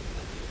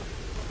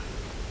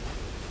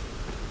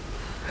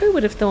 Who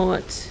would have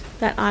thought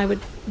that I would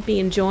be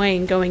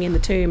enjoying going in the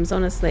tombs,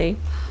 honestly?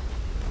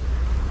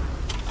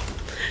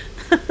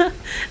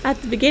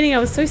 At the beginning I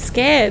was so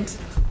scared.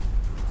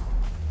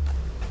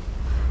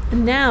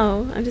 And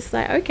now I'm just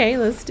like, okay,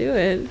 let's do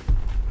it.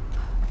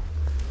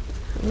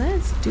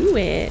 Let's do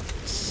it.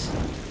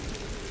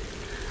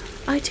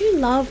 I do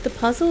love the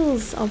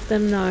puzzles of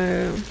them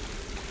though.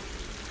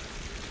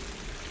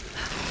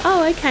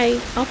 Oh, okay,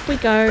 off we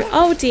go.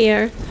 Oh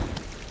dear.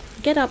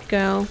 Get up,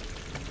 girl.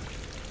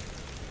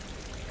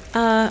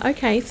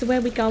 Okay, so where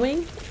are we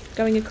going?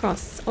 Going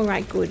across.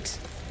 Alright, good.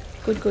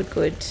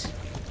 Good.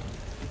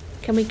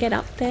 Can we get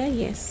up there?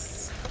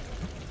 Yes.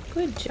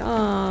 Good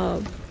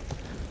job.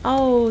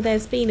 Oh,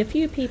 there's been a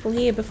few people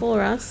here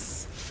before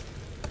us.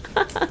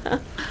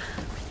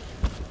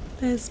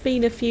 There's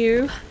been a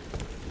few.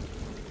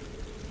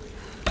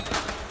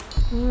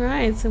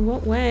 Alright, so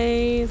what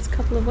ways? A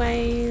couple of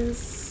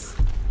ways.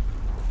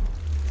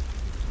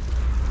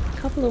 A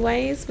couple of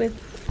ways with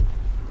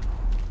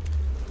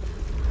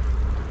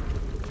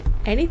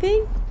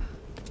anything?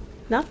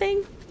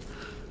 Nothing?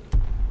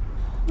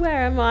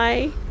 Where am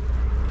I?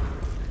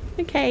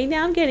 Okay,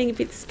 now I'm getting a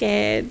bit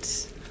scared.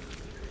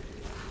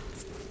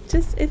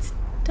 It's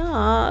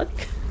dark.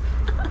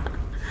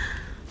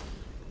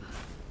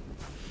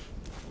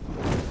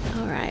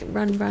 Alright,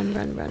 run.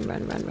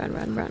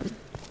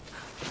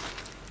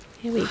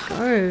 Here we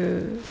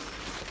go.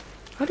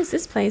 What is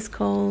this place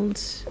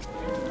called?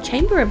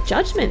 Chamber of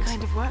Judgment. Some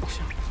kind of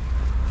workshop.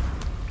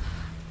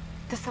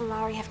 The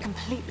Solari have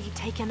completely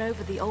taken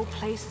over the old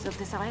places of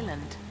this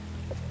island.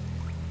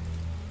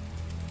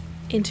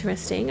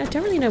 Interesting. I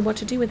don't really know what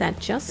to do with that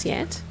just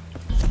yet.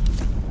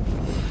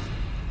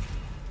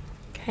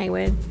 Okay,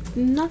 we're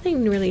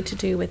nothing really to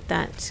do with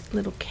that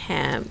little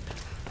camp.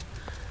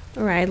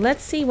 Alright,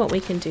 let's see what we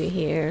can do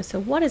here.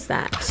 So what is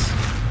that?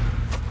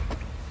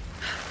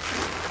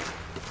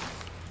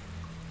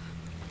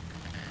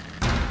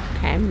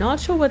 Okay, I'm not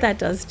sure what that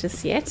does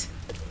just yet.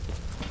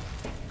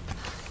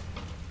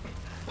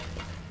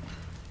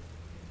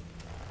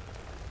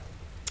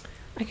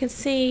 I can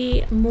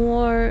see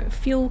more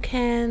fuel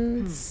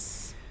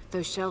cans.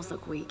 Those shelves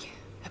look weak.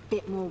 A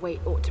bit more weight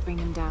ought to bring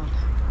them down.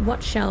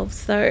 What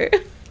shelves though?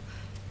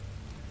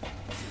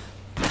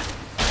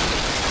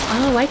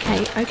 Oh,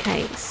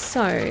 okay.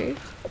 So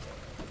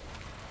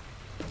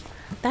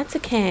that's a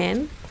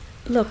can.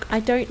 Look, I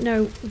don't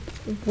know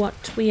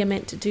what we are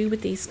meant to do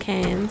with these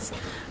cans,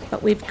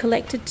 but we've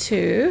collected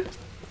 2.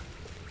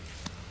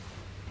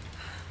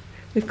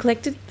 We've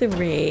collected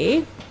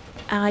 3.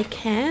 I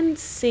can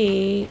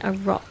see a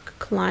rock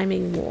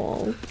climbing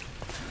wall.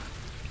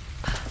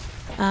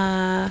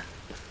 How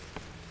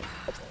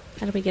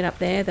do we get up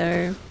there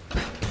though?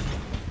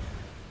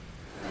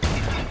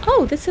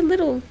 Oh, there's a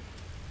little...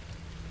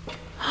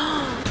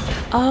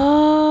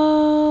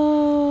 Oh,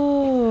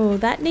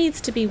 that needs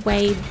to be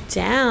weighed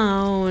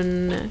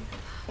down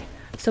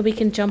so we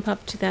can jump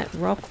up to that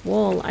rock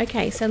wall.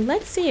 Okay, so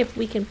let's see if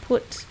we can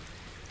put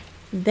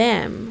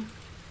them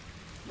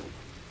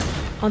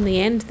on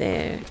the end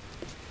there.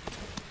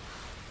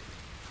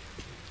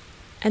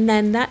 And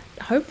then that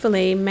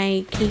hopefully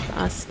may keep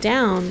us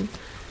down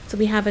so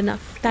we have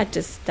enough.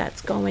 That's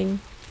going.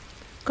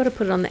 Got to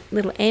put it on that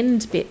little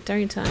end bit,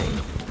 don't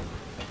I?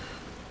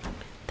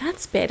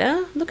 That's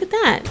better. Look at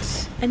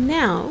that. And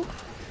now,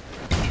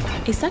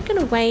 is that going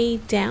to weigh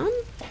down?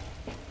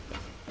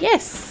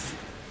 Yes.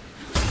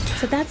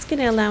 So that's going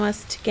to allow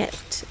us to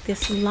get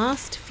this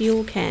last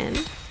fuel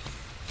can.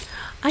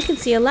 I can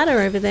see a ladder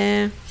over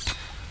there.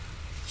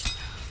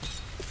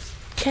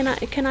 Can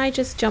I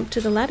just jump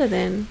to the ladder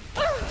then?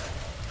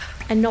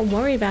 And not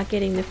worry about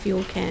getting the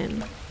fuel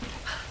can.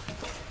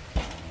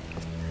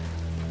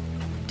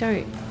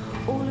 Don't.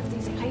 All of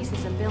these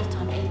places are built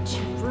on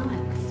ancient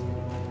ruins.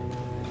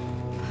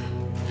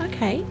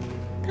 Okay,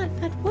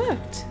 that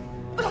worked.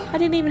 I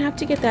didn't even have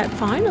to get that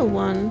final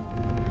one.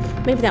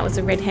 Maybe that was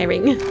a red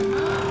herring.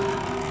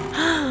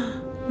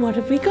 What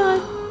have we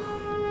got?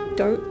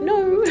 Don't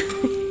know.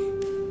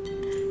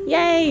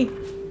 Yay!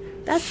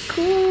 That's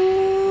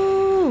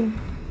cool.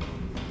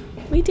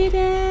 We did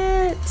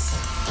it.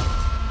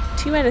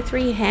 2 out of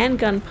 3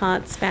 handgun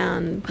parts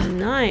found.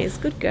 Nice.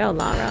 Good girl,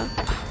 Lara.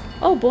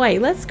 Oh boy,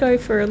 let's go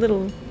for a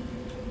little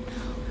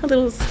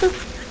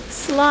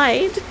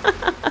slide.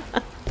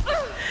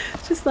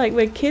 Just like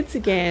we're kids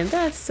again.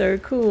 That's so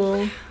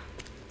cool.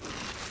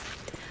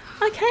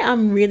 Okay,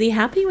 I'm really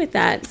happy with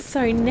that.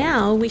 So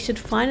now we should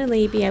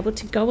finally be able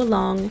to go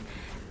along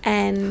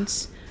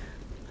and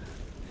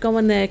go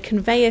on the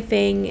conveyor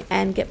thing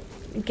and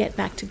get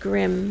back to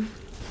Grim.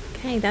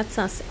 Okay, that's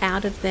us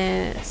out of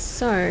there.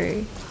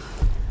 So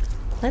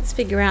let's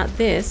figure out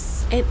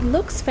this. It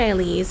looks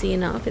fairly easy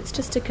enough. It's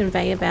just a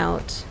conveyor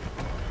belt.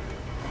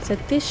 So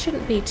this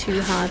shouldn't be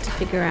too hard to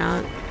figure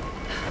out.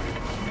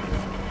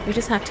 We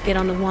just have to get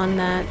on the one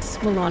that,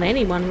 well, on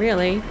any one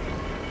really.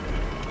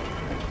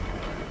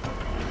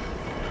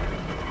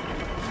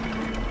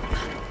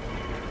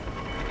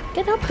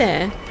 Get up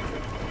there.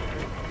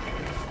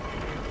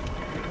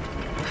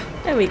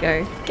 There we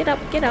go. Get up,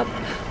 get up.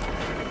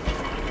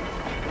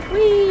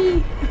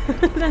 Whee!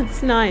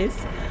 That's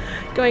nice.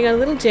 Going on a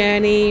little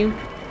journey.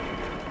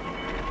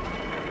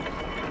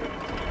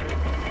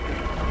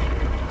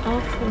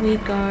 Off we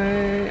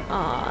go.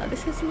 Ah,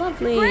 this is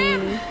lovely.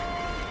 Grim!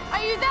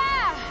 Are you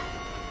there?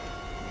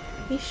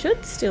 He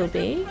should still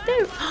be.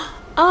 There.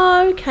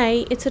 Oh,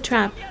 okay, it's a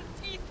trap.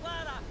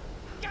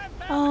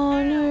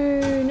 Oh no,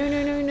 no,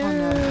 no, no, no. Oh,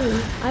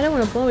 no. I don't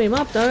want to blow him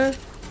up though.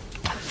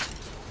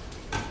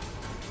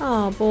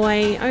 Oh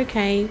boy,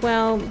 okay,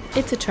 well,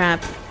 it's a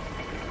trap.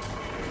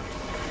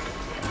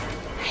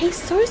 He's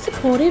so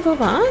supportive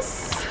of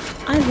us.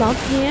 I love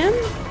him.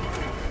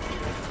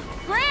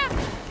 Grim!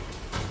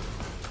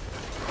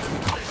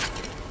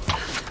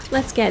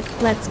 Let's get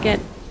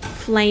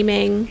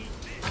flaming.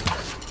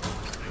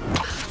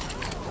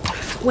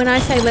 When I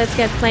say let's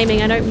get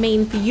flaming, I don't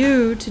mean for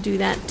you to do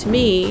that to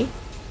me.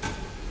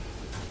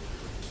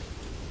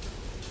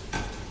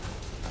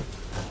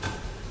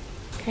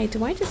 Okay,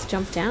 do I just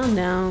jump down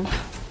now? I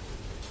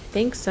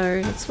think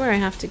so. That's where I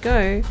have to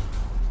go.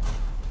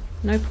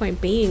 No point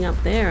being up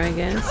there, I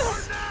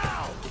guess.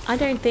 I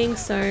don't think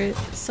so.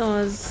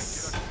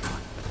 Soz.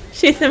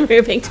 She's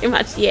moving too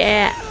much.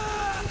 Yeah.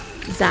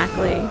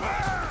 Exactly.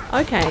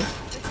 Okay.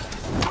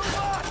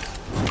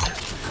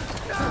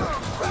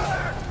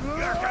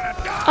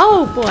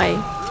 Oh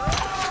boy.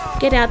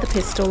 Get out the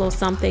pistol or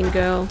something,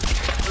 girl.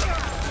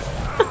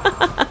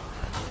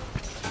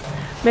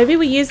 Maybe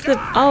we use the...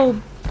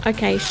 Oh,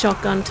 okay,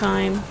 shotgun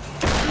time.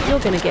 You're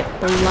gonna get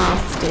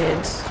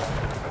blasted.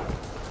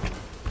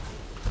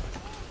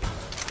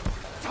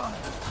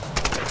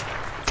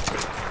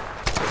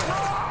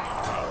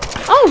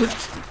 Oh!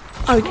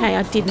 Okay,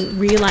 I didn't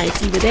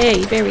realise you were there.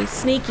 You very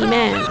sneaky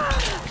man.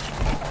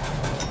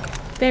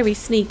 Very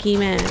sneaky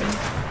man.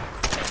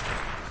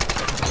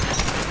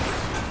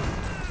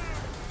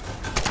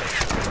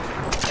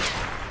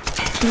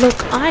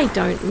 Look, I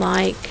don't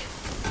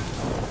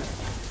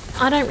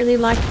really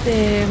like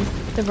the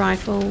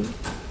rifle.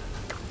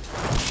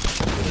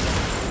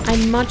 I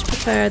much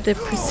prefer the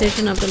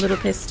precision of the little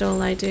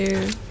pistol, I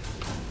do.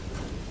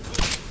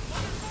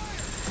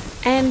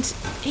 And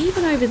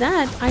even over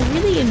that, I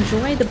really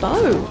enjoy the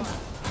bow.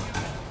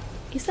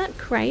 Is that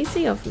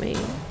crazy of me?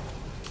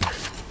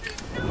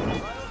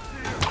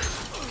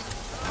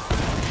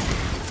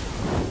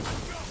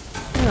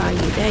 Where are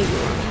you? There you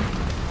are.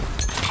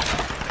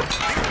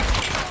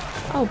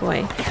 Oh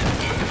boy.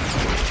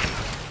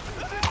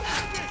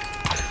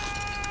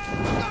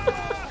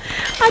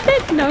 I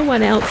bet no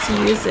one else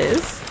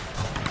uses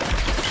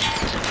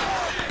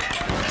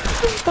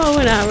bow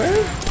and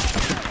arrow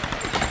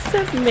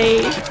except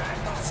me.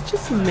 It's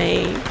just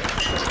me.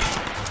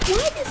 Why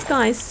are these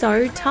guys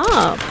so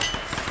tough?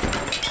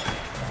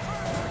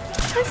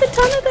 There's a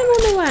ton of them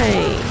on the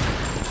way.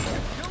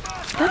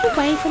 Get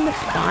away from the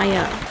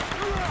fire.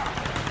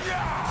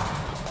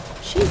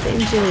 She's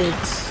injured.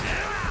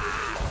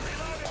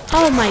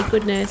 Oh my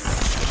goodness.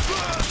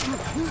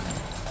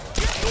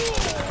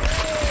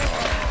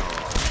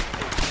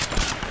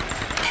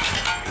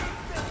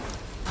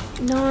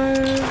 No.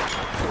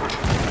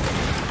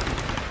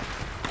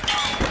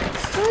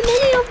 So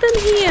many of them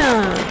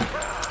here.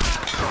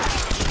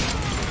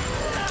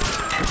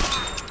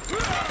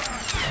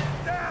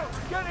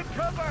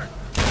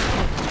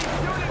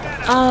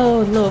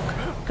 Oh, look,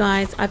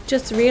 guys, I've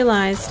just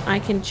realized I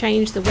can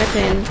change the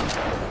weapon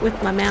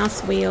with my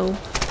mouse wheel.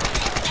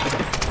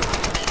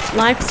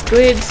 Life's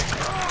good.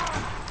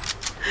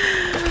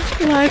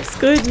 Life's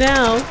good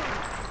now.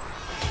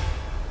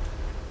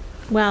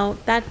 Well,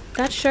 that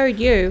showed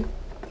you.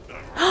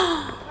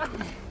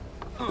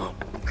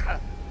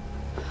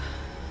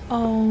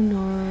 Oh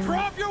no.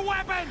 Drop your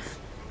weapons,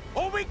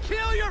 or we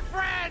kill your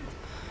friend.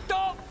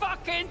 Don't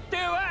fucking do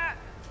it.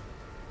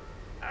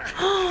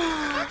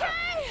 Okay.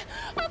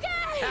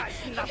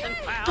 That's nothing,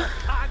 pal.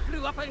 I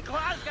grew up in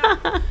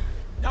Glasgow.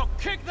 Now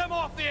kick them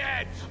off the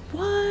edge.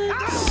 What?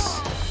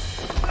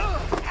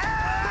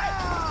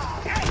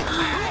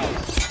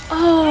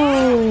 Oh.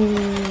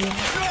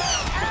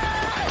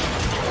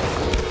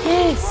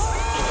 Yes.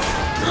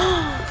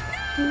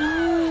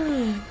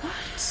 No.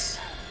 What?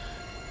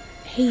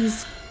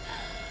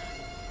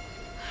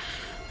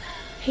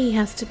 He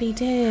has to be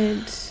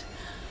dead.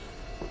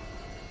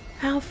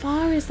 How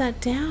far is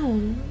that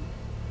down?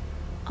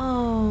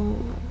 Oh.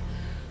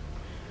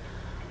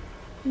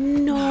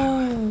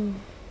 No.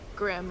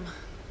 Grim.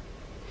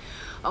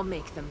 I'll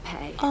make them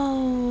pay.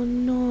 Oh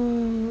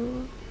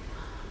no.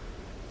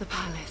 The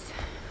palace.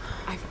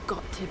 I've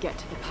got to get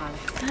to the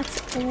palace.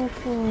 That's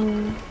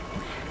awful.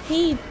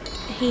 He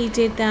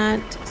did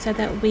that so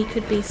that we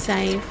could be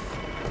safe.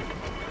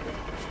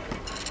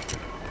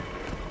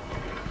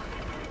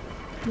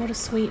 What a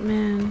sweet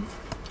man.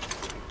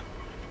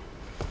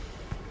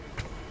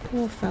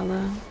 Poor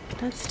fella.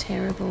 That's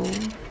terrible.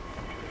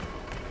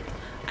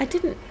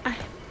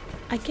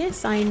 I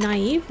guess I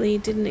naively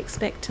didn't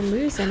expect to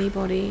lose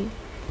anybody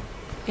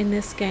in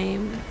this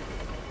game.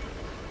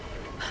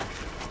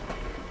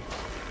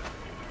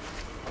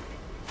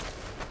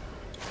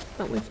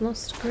 But we've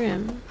lost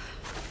Grim.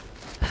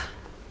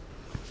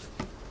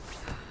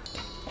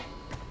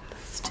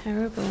 That's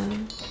terrible.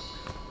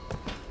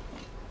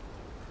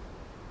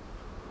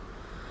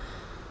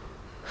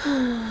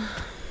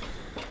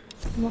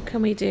 What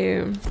can we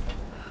do?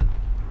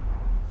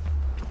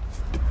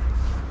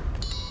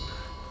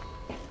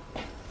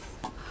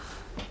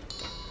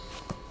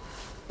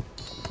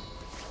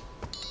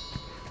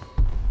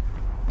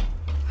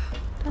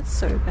 That's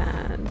so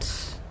bad.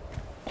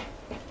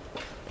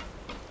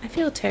 I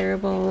feel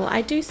terrible.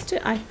 I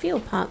feel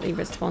partly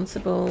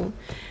responsible,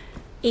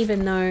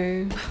 even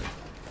though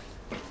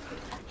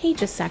he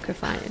just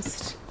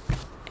sacrificed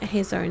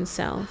his own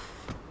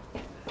self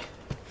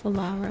for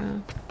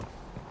Lara.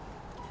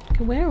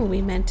 Okay, where are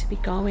we meant to be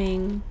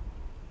going?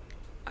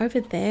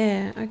 Over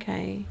there.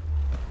 Okay.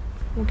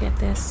 We'll get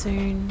there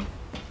soon.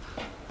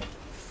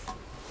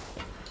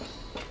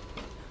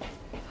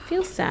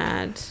 Feel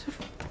sad.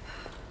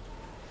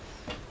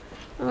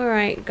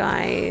 Alright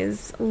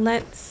guys,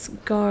 let's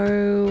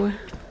go.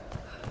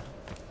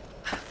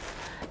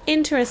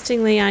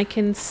 Interestingly, I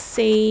can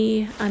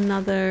see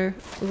another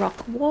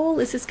rock wall.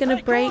 Is this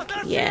gonna break?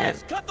 Yeah.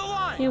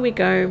 Here we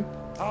go.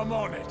 I'm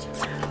on it.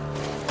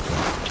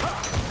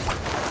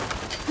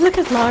 Look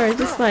at Lara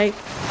just like,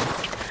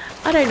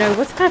 I don't know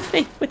what's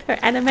happening with her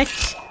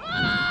animation.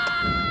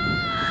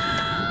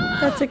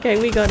 That's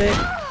okay, we got it.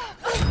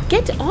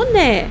 Get on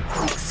there!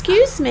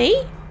 Excuse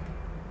me?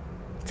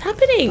 What's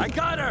happening? I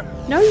got her!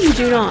 No, you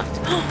do not.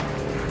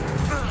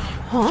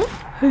 Huh?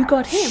 Who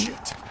got him?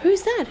 Shit.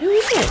 Who's that? Who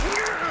is it?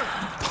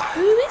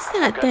 Who is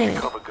that then?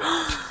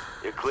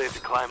 You're clear to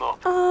climb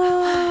up.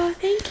 Oh,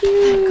 thank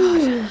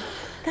you.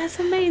 That's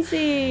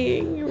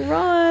amazing.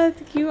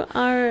 Roth, you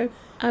are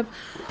a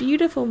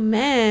beautiful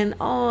man.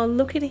 Oh,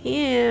 look at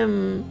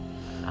him.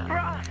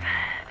 Roth.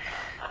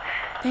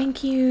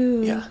 Thank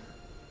you. Yeah.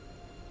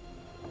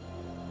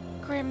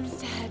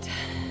 Grim's dead.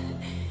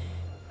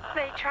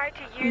 They tried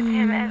to use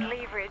him as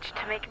leverage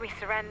to make me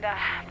surrender,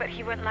 but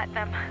he wouldn't let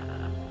them.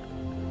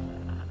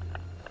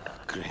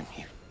 Grim,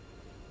 you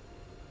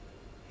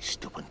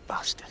stubborn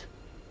bastard.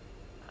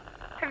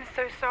 I'm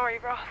so sorry,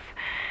 Roth.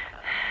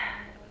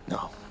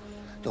 No,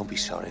 don't be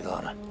sorry,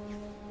 Lara.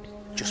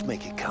 Just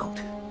make it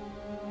count.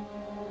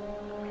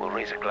 We'll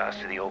raise a glass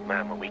to the old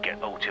man when we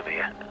get out of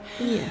here.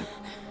 Yeah.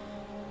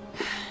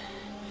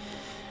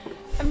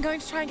 I'm going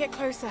to try and get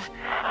closer.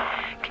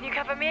 Can you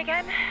cover me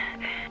again?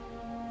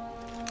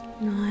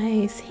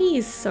 Nice.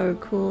 He's so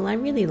cool. I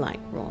really like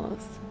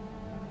Roth.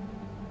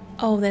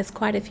 Oh, there's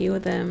quite a few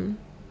of them.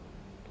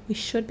 We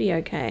should be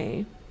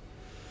okay.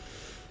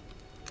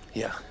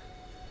 Yeah.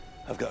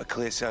 I've got a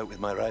clear sight with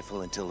my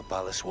rifle until the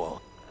palace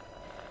wall.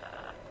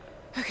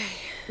 Okay.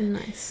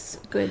 Nice.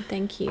 Good,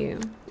 thank you.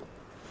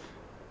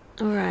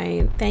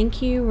 Alright,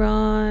 thank you,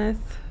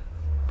 Roth.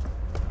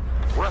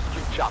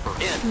 Rescue chopper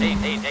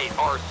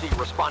N888RC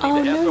responding Oh,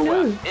 to no,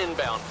 SOS no.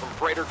 inbound from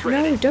Freighter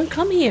Trinity. No, don't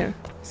come here.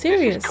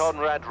 Serious. This is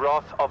Conrad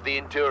Roth of the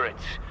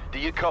Endurance. Do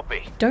you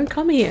copy? Don't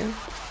come here.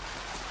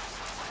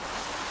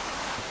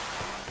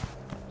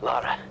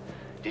 Lara,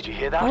 did you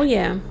hear that? Oh,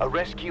 yeah. A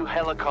rescue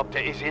helicopter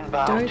is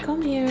inbound. Don't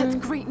come here. That's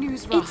great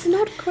news, Roth. It's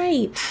not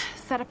great.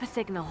 Set up a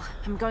signal.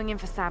 I'm going in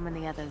for Sam and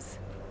the others.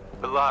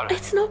 But Lara,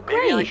 It's not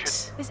maybe I great.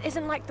 should... This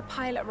isn't like the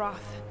pilot,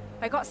 Roth.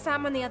 I got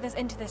Sam and the others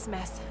into this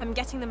mess. I'm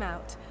getting them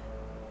out.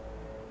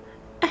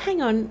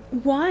 Hang on.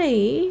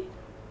 Why?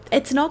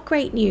 It's not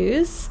great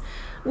news.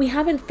 We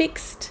haven't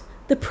fixed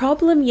the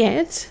problem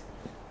yet.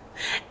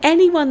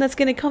 Anyone that's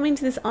going to come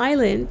into this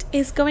island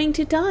is going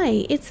to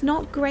die. It's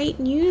not great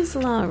news,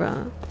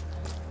 Lara.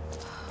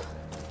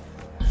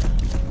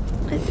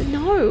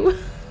 No.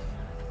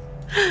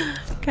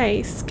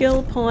 Okay,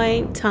 skill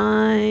point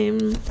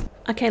time.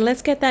 Okay,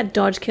 let's get that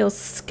dodge kill.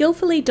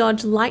 Skillfully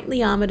dodge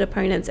lightly armored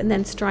opponents and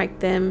then strike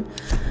them.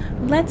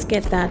 Let's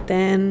get that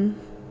then.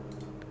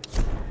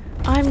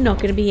 I'm not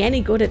going to be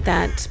any good at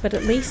that, but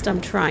at least I'm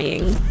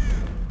trying.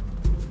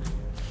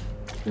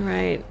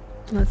 Alright,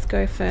 let's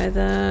go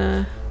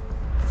further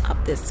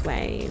up this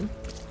way.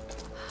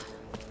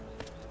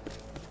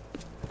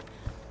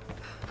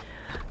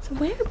 So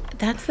where?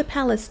 That's the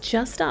palace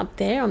just up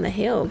there on the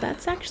hill.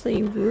 That's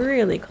actually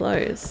really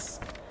close.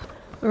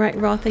 Alright,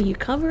 Roth, are you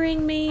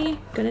covering me?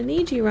 Gonna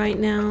need you right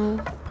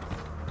now.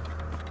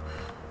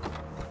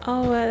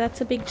 Oh,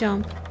 that's a big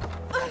jump.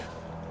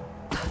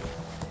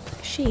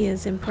 She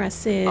is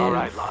impressive. All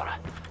right, Lara.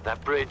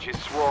 That bridge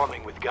is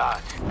swarming with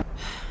guards.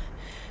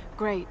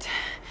 Great.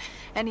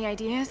 Any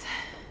ideas?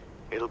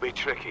 It'll be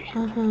tricky.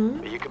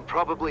 Uh-huh. You can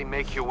probably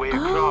make your way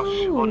across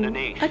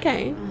underneath.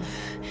 Okay.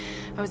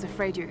 I was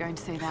afraid you were going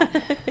to say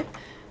that.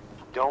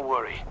 Don't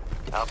worry.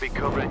 I'll be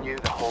covering you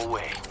the whole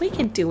way. We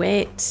can do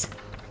it.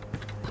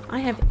 I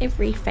have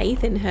every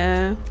faith in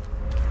her.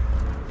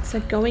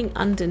 So going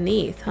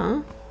underneath,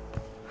 huh?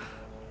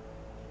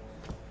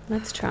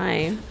 Let's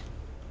try.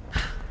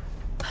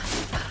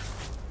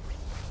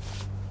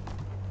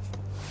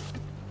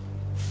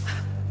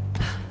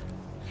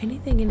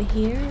 Anything in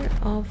here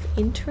of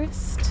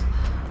interest?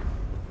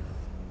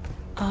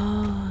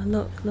 Oh,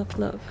 look, look,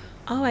 look.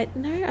 Oh, I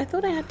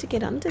thought I had to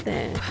get under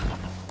there.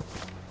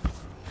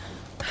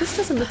 This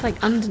doesn't look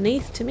like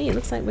underneath to me. It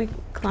looks like we're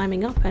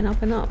climbing up and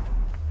up and up.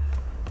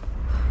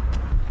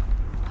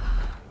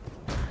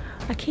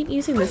 I keep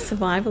using the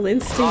survival Lara,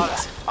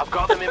 instinct. I've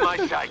got them in my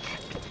sight.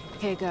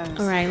 Here goes.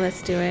 Alright,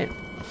 let's do it.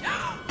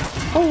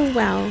 Oh,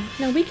 wow.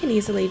 No, we can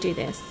easily do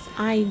this.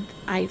 I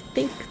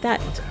think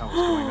that... What the hell's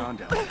going on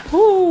down there?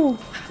 Oh!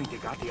 Think they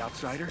got the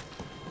outsider?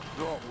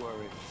 Don't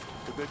worry.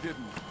 If they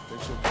didn't, they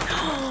should.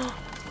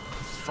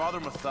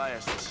 Father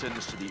Mathias will send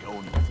us to the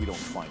Oni if we don't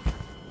find him.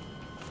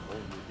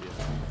 Only if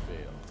we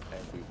fail,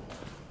 and we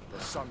won't.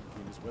 The Sun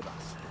Queen is with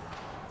us.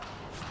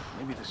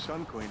 Maybe the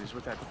Sun Queen is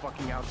with that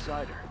fucking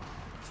outsider.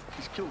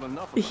 He's killed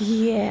enough of us.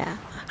 Yeah.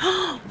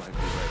 Might be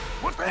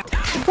right. What the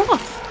heck?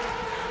 Roth!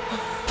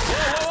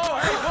 Whoa,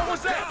 hey, what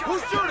was that?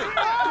 Who's shooting?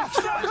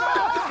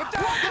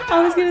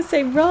 I was gonna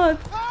say,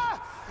 Roth,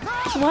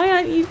 why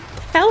aren't you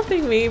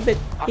helping me? But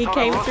he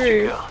came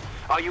through.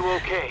 Are you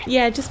okay?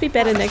 Yeah, just be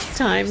better next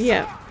time.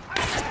 Yeah.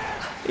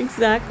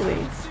 Exactly.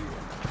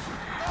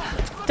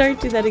 Don't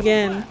do that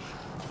again.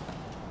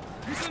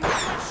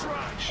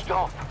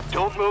 Stop.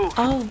 Don't move.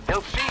 Oh.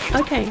 They'll see you.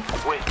 Okay.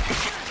 Wait.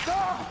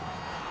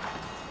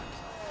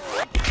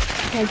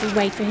 Okay, just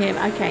wait for him.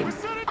 Okay.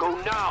 Go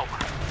now.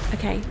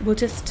 Okay, we'll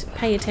just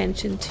pay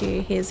attention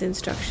to his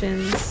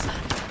instructions.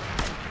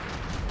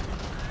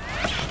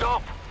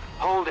 Stop.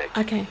 Hold it.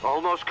 Okay.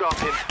 Almost got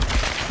him.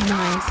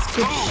 Nice.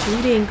 Good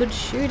shooting. Good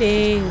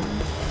shooting.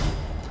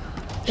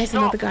 There's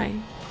Stop. another guy.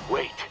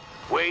 Wait.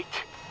 Wait.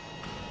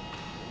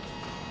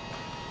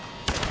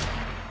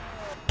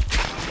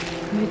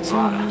 Good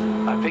Lara,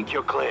 job. I think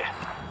you're clear.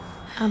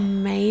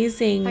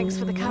 Amazing. Thanks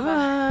for the cover.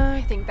 I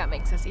work. think that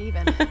makes us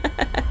even.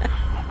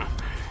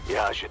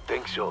 Yeah, I should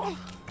think so.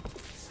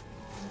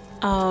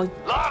 Oh,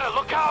 Lara,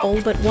 look out!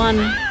 all but one.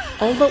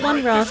 All but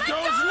one, Roth.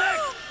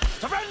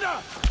 Surrender!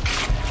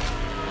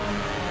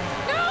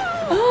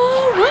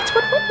 Oh,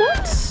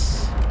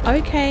 what?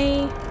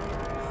 Okay.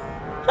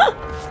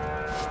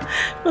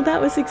 Well,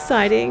 that was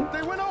exciting.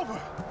 They went over.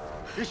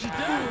 Is she dead?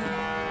 I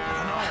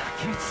don't know. I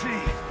can't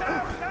see.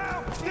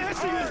 There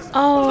she is.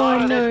 Oh,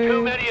 Lara, there's too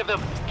no. many of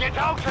them. Get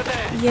out of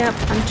there. Yep,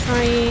 I'm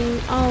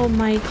trying. Oh,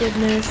 my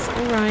goodness.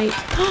 All right.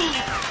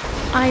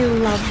 I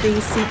love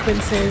these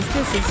sequences.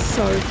 This is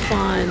so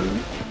fun.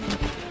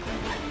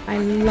 I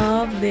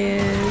love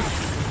this.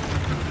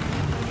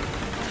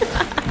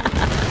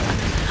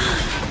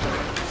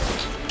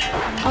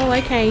 Oh,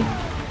 okay.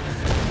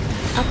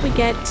 Up we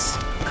get.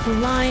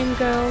 Climb,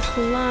 girl,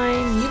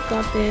 climb. You've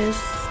got this.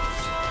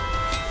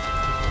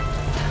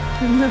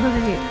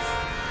 Nice.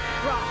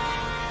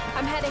 Roth,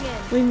 I'm heading in.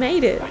 We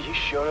made it. Are you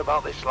sure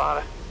about this,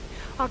 Lara?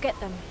 I'll get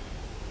them.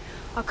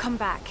 I'll come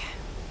back.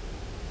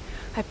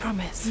 I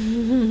promise.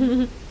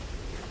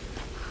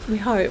 We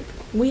hope.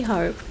 We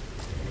hope.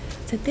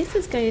 So this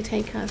is going to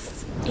take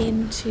us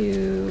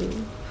into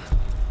the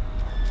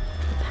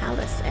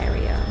palace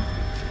area.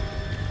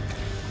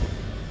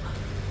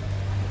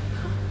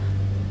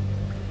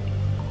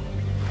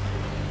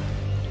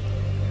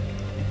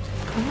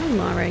 Come on,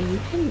 Lara,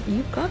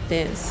 you've got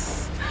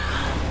this.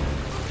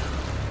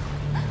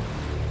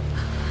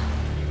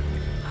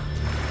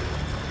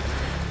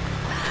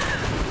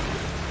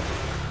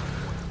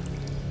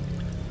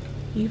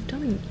 You've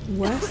done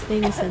worse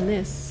things than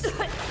this.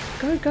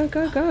 Go, go,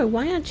 go, go.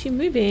 Why aren't you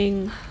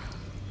moving?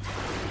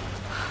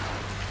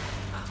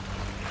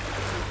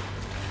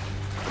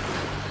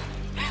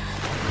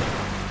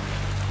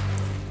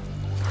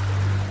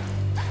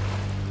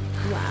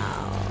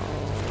 Wow.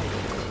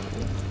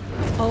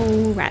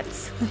 Oh,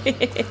 rats.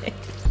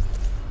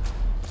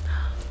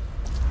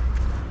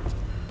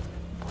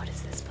 What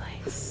is this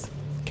place?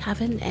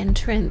 Cavern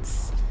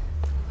entrance.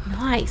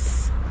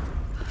 Nice.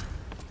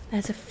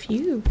 There's a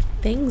few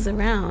things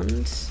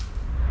around.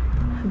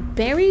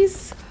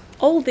 Berries?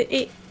 All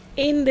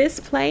in this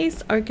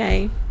place?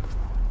 Okay.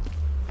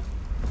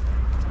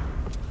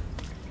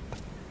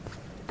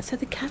 So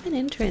the cavern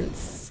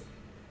entrance.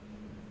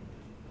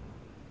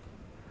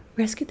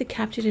 Rescued the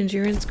captured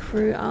endurance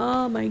crew.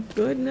 Oh my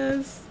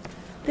goodness.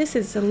 This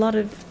is a lot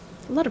of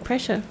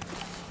pressure.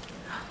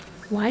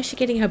 Why is she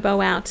getting her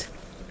bow out?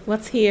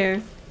 What's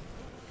here?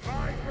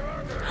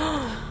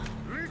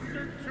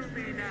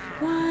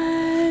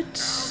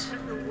 What?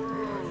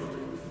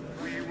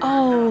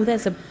 Oh,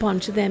 there's a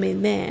bunch of them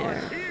in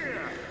there.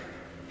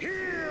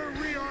 Here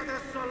we are the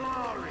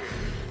Solari,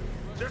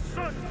 the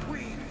Sun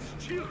Queen's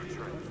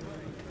children.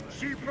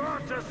 She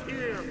brought us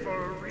here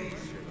for a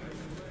reason.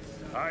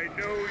 I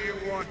know you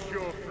want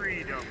your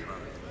freedom.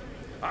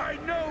 I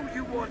know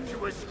you want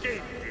to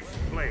escape this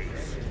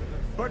place.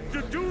 But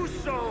to do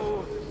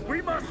so,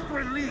 we must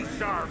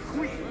release our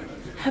queen.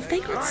 Have they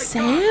got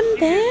Sam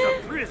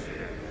there?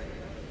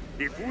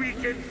 If we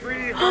can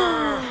free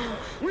her,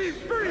 we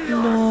free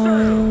No.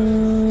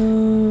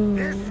 ourselves.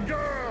 This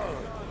girl,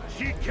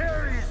 she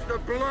carries the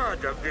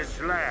blood of this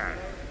land.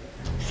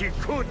 She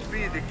could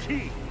be the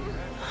key.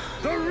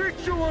 The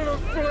ritual of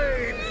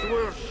flames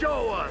will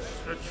show us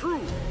the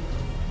truth.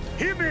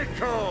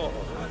 Himiko,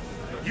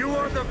 you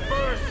are the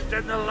first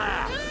and the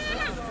last.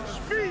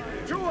 Speak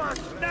to us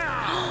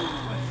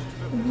now.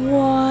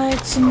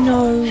 What?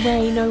 No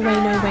way, no way,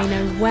 no way,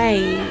 no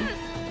way.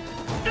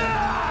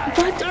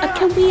 What?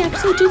 Can we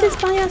actually do this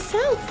by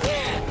ourselves?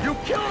 You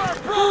killed our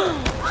brother!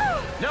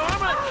 Now I'm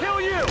gonna kill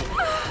you!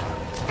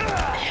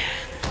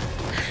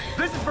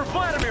 This is for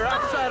Vladimir,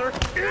 outsider!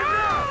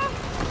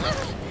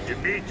 Enough!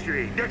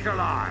 Dmitri,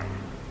 Nikolai,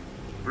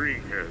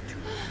 bring her to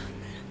me.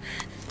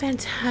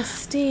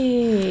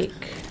 Fantastic.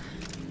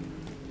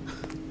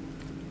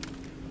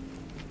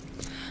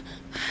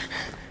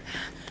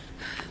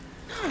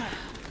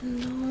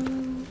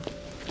 No.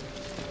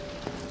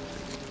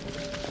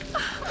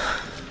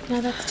 Now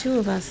that's two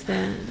of us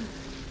then.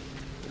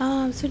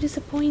 Oh, I'm so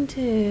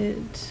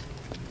disappointed.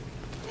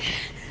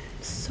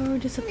 So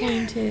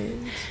disappointed.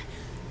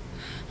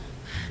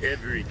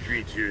 Every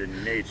creature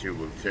in nature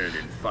will turn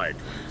and fight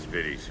when its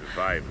very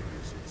survival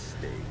is at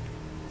stake.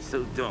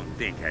 So don't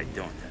think I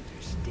don't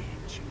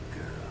understand you,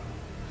 girl.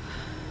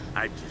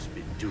 I've just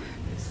been doing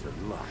this a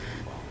lot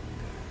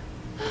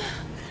longer.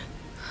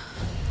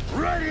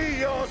 Ready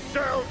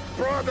yourself,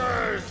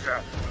 brothers!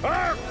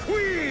 Our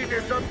queen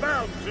is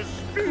about to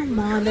speak! Come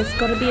on, there's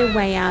got to be a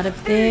way out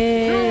of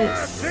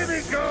this.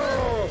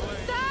 Himiko!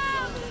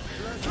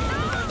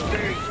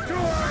 Speak to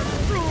us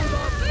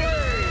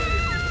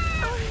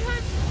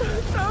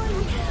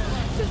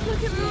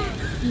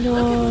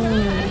No.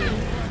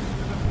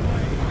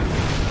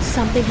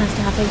 Something has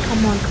to happen.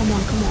 Come on, come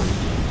on, come on.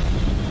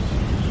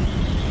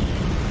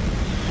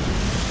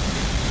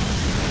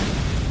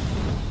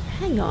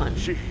 Hang on.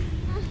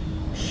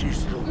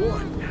 She's the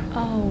one.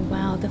 Oh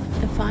wow, the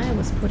fire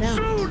was put out.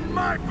 Soon,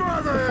 my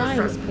brothers, The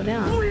fire was put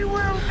out we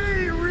will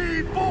be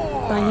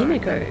reborn. by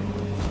Inigo.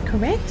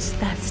 Correct?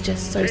 That's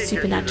just so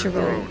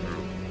supernatural.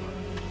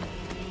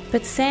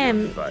 But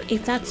Sam,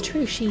 if that's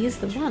true, she is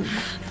the one.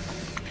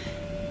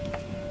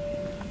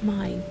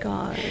 My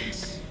God.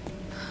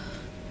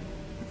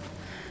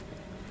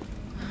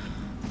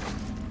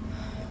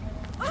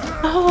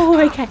 Oh,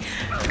 okay.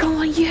 Go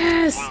on,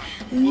 yes!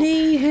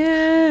 Knee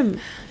him!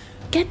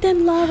 Get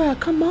them, Lara!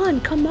 Come on,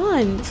 come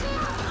on!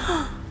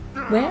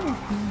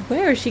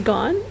 Where is she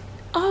gone?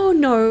 Oh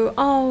no,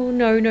 oh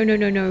no, no, no,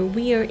 no, no.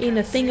 We are in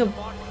a thing of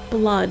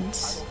blood.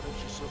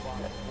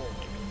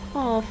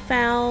 Oh,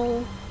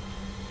 foul.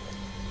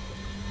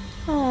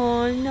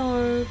 Oh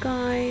no,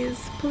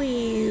 guys,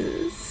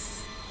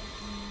 please.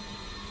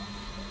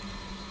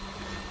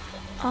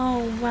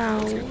 Oh wow.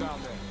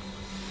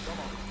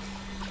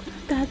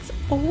 That's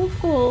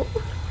awful.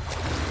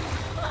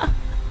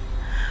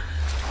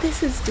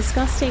 This is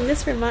disgusting.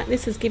 This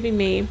is giving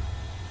me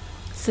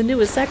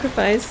Senua's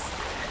Sacrifice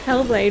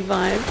Hellblade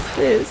vibes.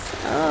 This,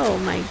 oh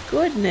my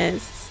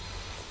goodness.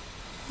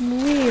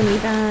 Really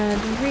bad,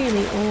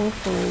 really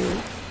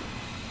awful.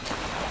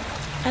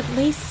 At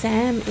least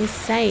Sam is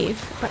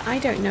safe, but I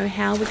don't know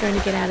how we're going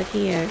to get out of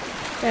here.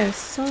 There are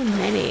so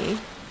many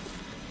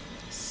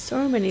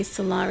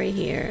Solari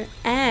here,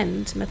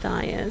 and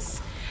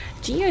Mathias.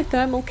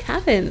 Geothermal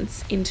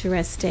caverns,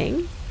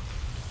 interesting.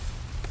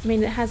 I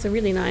mean, it has a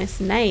really nice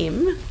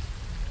name,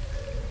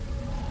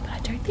 but I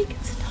don't think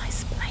it's a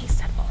nice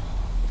place at all.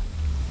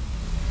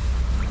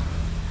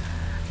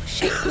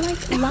 Shit,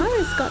 like,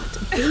 Lara's got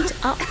beat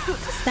up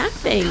that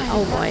thing.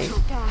 Oh boy.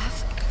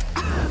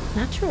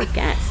 Natural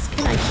gas.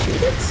 Can I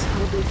shoot it?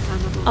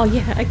 Oh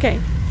yeah, okay.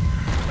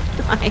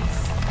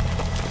 Nice.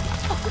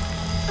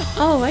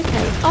 Oh,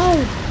 okay.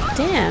 Oh,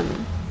 damn.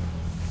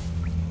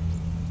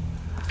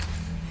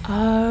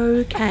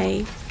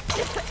 Okay.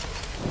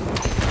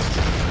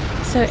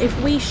 So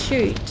if we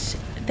shoot,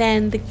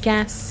 then the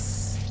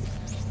gas...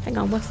 Hang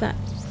on, what's that?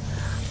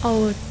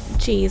 Oh,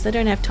 geez, I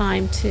don't have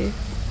time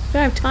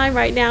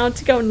right now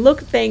to go and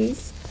look at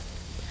things.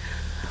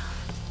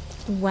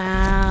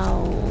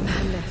 Wow.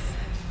 Madness.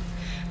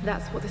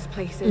 That's what this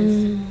place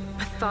is.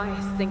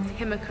 Mathias thinks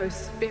Himiko's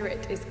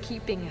spirit is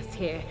keeping us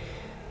here.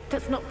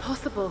 That's not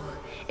possible.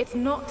 It's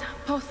not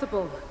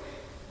possible.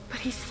 But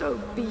he's so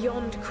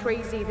beyond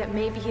crazy that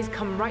maybe he's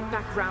come right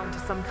back round to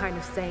some kind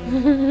of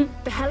sane.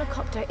 The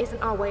helicopter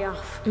isn't our way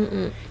off.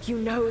 You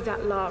know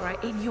that, Lara,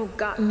 in your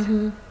gut.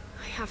 I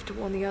have to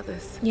warn the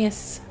others.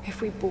 Yes.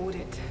 If we board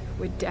it,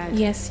 we're dead.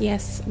 Yes,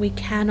 yes. We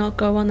cannot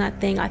go on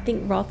that thing. I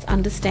think Roth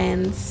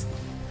understands.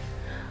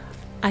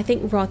 I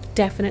think Roth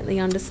definitely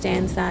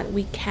understands that.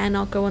 We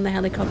cannot go on the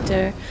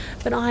helicopter.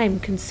 But I'm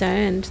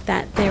concerned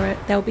that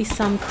there'll be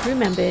some crew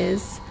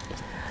members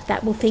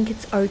that will think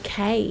it's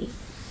okay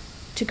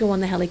to go on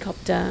the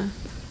helicopter.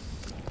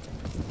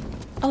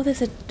 Oh,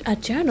 there's a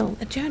journal.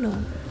 A journal.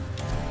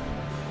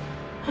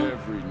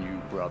 Every new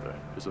brother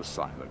is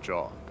assigned a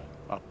job,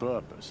 a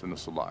purpose in the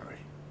Solari.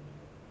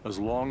 As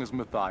long as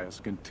Mathias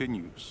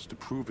continues to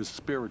prove his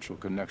spiritual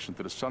connection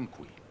to the Sun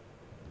Queen,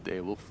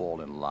 they will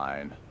fall in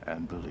line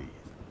and believe.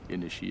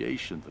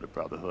 Initiation to the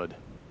Brotherhood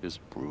is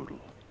brutal.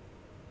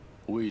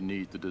 We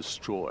need to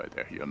destroy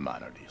their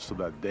humanity so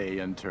that they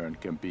in turn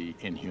can be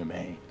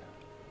inhumane.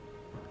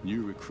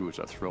 New recruits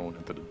are thrown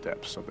into the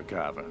depths of the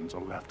caverns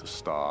or left to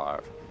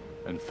starve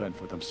and fend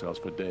for themselves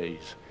for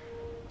days,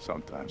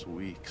 sometimes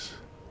weeks.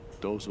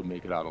 Those who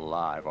make it out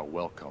alive are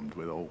welcomed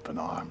with open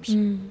arms.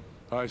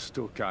 I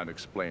still can't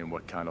explain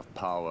what kind of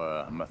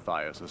power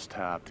Mathias has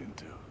tapped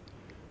into,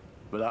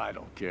 but I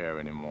don't care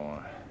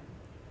anymore.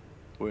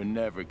 We're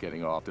never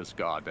getting off this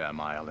goddamn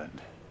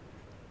island.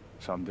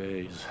 Some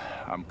days,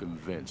 I'm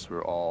convinced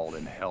we're all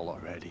in hell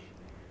already.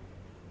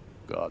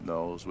 God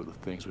knows with the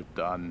things we've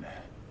done,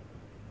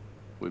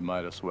 we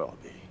might as well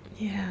be.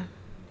 Yeah.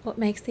 What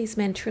makes these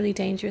men truly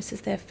dangerous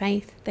is their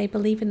faith. They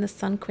believe in the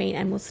Sun Queen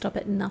and will stop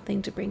at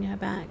nothing to bring her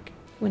back.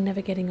 We're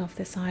never getting off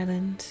this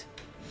island.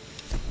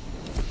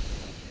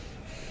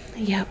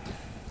 Yep.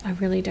 I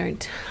really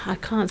don't. I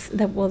can't.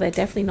 Well, they're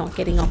definitely not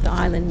getting off the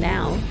island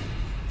now.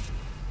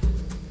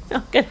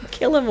 I'm gonna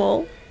kill them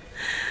all.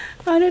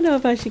 I don't know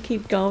if I should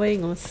keep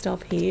going or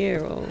stop here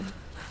or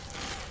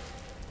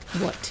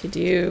what to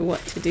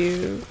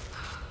do.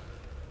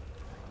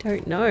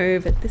 Don't know,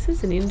 but this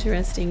is an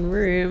interesting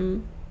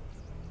room.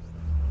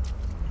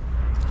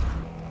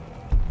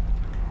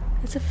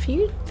 There's a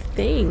few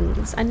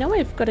things. I know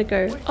I've got to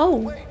go. Oh!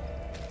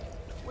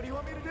 What do you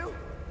want me to do?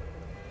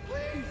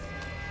 Please!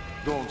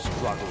 Don't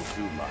struggle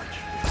too much.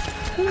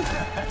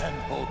 And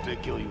hope they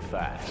kill you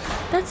fast.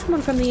 That's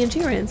someone from the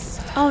Endurance.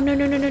 Oh, no.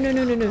 God. No.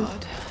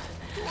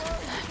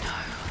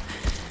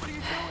 What are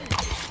you doing?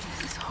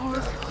 This is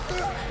horrible.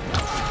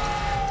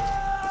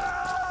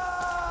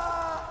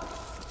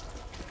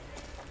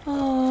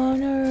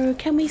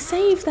 Can we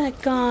save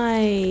that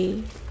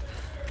guy?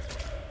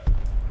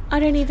 I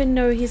don't even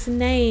know his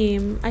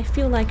name. I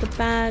feel like a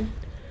bad,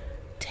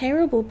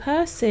 terrible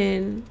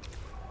person.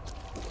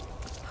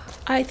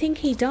 I think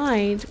he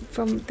died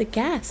from the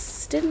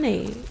gas, didn't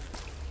he?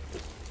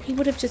 He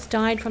would have just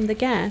died from the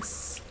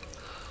gas.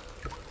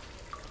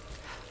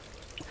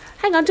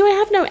 Hang on, do I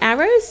have no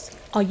arrows?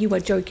 Oh, you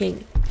are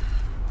joking.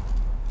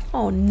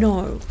 Oh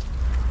no.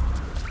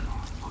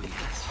 Oh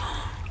yes.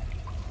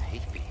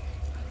 Maybe.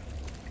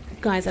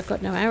 Guys, I've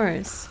got no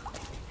arrows.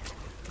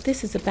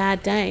 This is a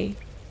bad day.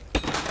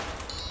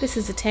 This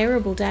is a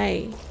terrible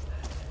day.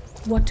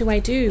 What do I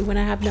do when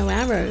I have no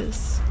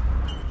arrows?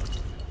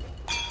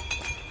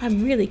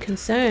 I'm really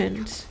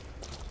concerned.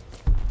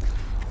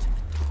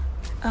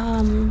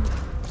 Oh,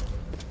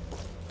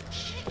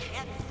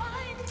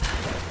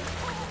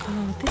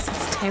 this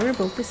is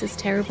terrible. This is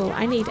terrible.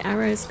 I need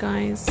arrows,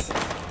 guys.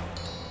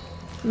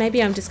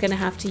 Maybe I'm just gonna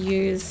have to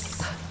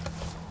use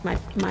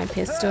my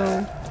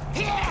pistol.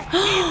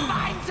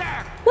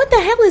 What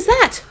the hell is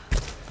that?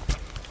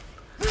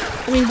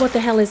 I mean, what the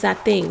hell is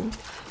that thing?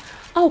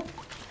 Oh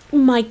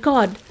my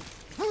god.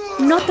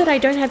 Not that I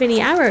don't have any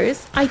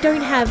arrows. I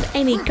don't have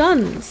any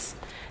guns.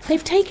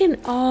 They've taken...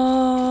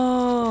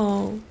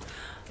 Oh.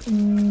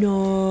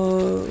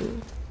 No.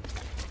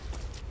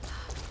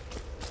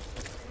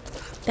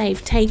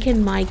 They've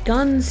taken my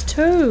guns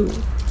too.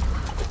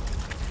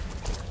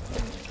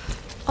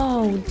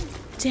 Oh,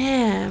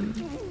 damn.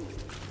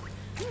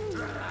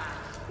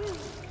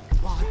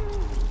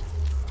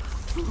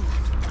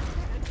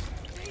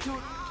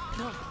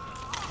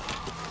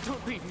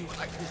 Don't leave me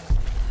like this.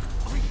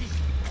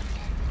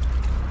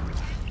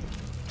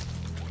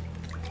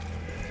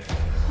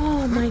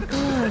 Oh my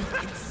god.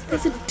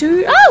 There's a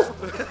dude. Oh!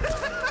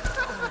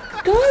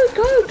 Go,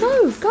 go,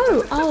 go,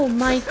 go. Oh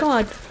my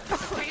god.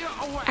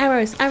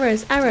 Arrows,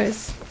 arrows,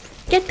 arrows.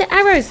 Get the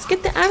arrows,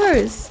 get the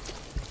arrows.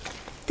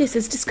 This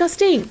is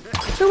disgusting.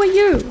 Who are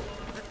you?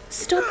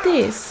 Stop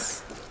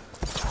this.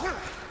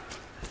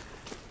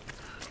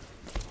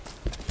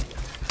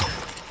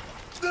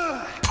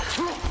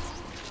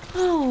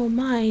 Oh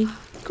my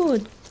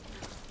good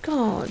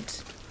god.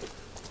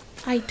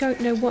 I don't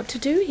know what to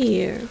do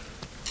here.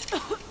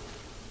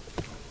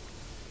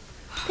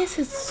 This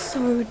is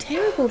so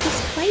terrible.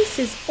 This place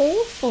is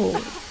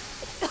awful.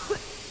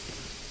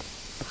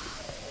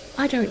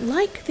 I don't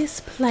like this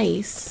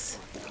place.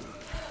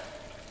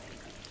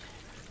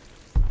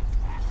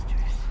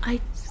 I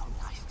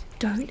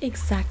don't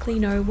exactly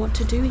know what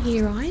to do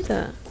here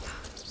either.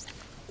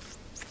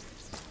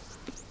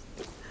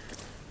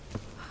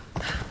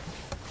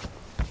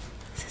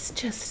 This is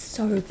just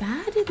so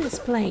bad in this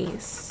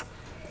place.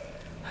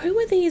 Who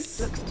are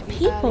these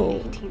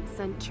people? Early 18th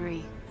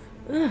century.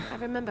 Ugh. I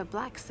remember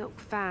black silk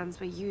fans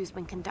were used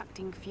when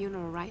conducting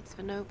funeral rites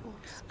for nobles.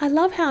 I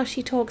love how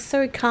she talks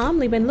so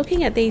calmly when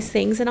looking at these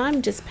things, and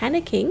I'm just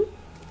panicking.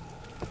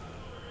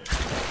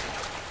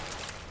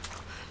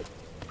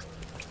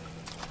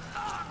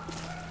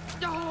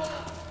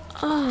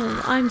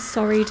 Oh, I'm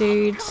sorry,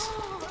 dude.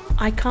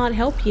 I can't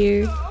help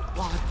you.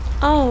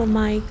 Oh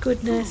my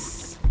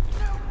goodness.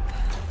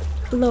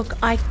 Look,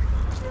 I've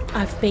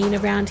been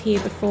around here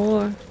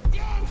before.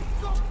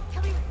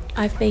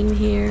 I've been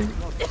here.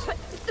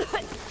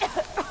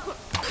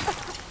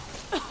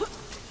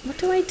 What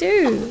do I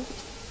do?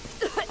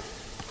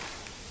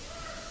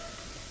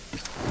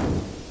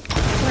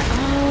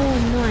 Oh,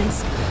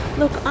 nice.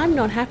 Look, I'm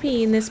not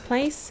happy in this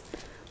place.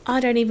 I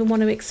don't even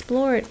want to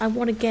explore it. I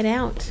want to get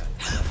out.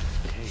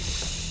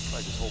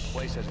 Like this whole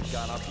place hasn't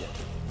gone up yet.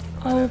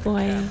 Oh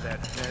boy.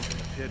 That vent in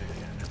the pit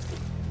again.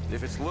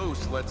 If it's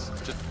loose, let's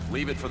just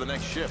leave it for the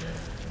next ship.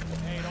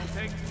 Hey, don't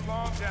take too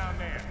long down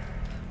there.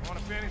 I want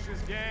to finish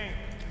this game.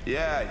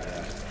 Yeah.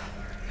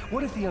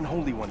 What if the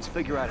unholy ones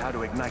figure out how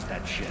to ignite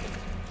that shit?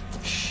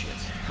 Shit.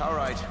 All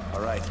right.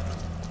 I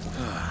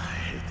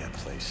hate that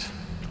place.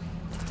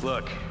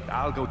 Look,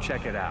 I'll go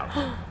check it out.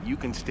 You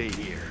can stay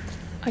here.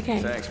 Okay.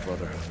 Thanks,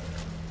 brother.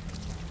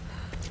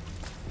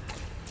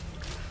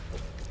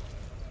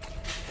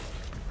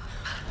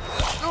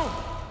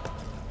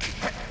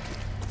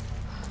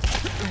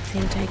 That's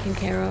him taken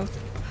care of.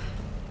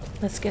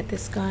 Let's get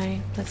this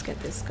guy. Let's get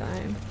this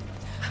guy.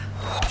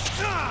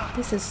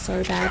 This is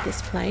so bad,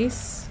 this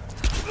place.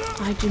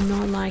 I do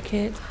not like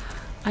it.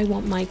 I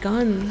want my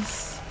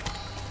guns.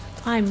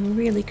 I'm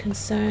really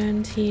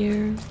concerned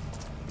here.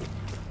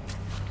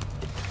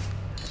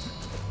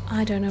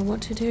 I don't know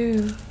what to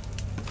do.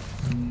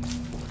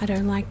 I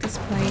don't like this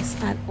place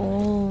at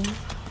all.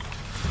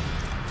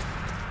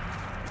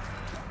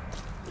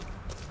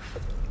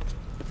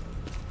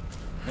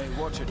 Hey,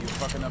 watch it, you're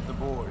fucking up the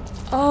board.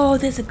 Oh,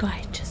 there's a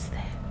guy just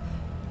there.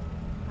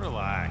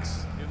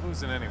 Relax, you're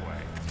losing anyway.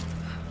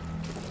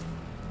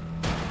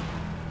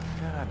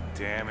 God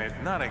damn it,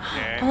 not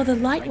again. Oh, the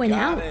light went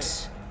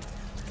out.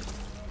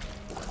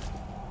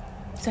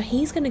 So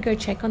he's gonna go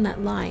check on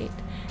that light.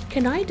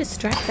 Can I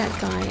distract that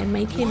guy and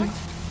make him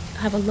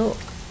have a look?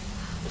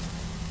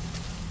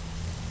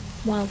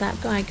 While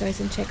that guy goes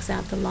and checks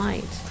out the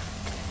light.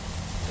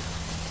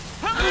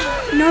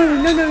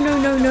 No, no, no, no,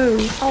 no, no.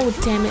 Oh,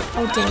 damn it.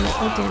 Oh, damn it.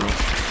 Oh, damn it.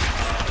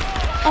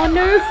 Oh,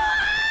 no.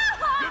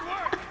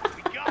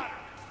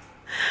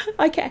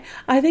 Okay,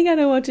 I think I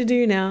know what to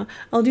do now.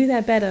 I'll do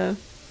that better.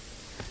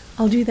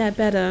 I'll do that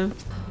better.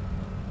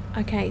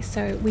 Okay,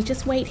 so we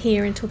just wait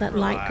here until that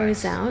light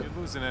goes out. You're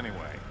losing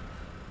anyway.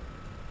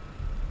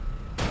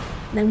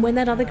 Then when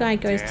that other guy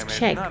goes to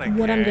check,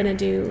 what I'm gonna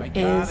do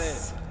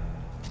is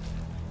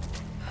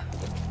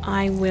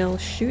I will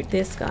shoot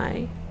this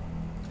guy.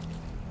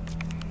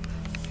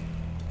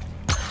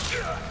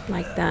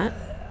 Like that.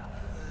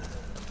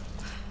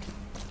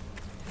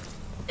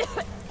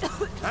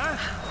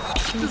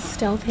 And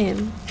stealth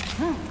him.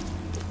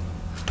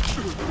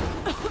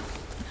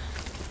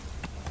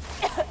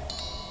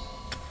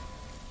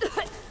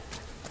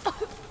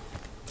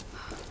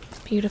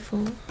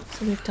 Beautiful.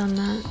 So we've done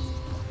that.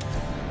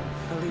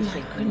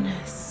 Alicia, My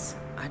goodness.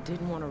 I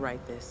didn't want to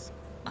write this,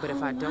 but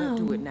if I don't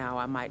do it now,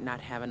 I might not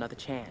have another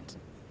chance.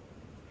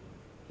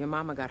 Your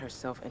mama got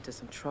herself into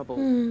some trouble,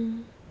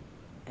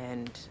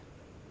 and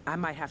I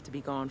might have to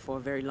be gone for a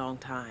very long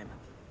time.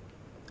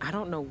 I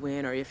don't know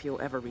when or if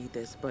you'll ever read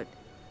this, but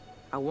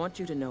I want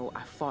you to know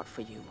I fought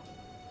for you.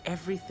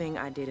 Everything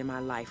I did in my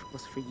life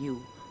was for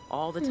you.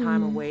 All the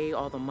time away,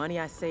 all the money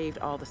I saved,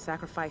 all the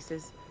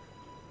sacrifices.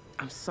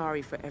 I'm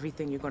sorry for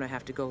everything you're gonna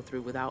have to go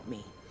through without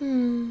me.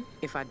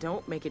 If I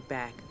don't make it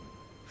back,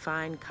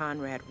 find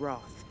Conrad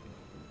Roth.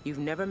 You've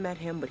never met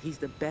him, but he's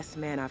the best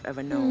man I've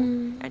ever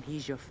known, and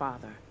he's your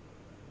father.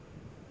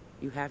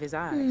 You have his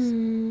eyes.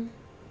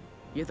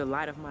 You're the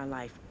light of my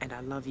life, and I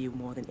love you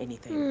more than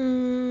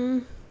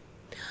anything.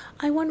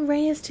 I want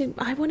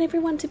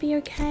everyone to be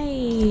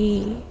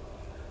okay.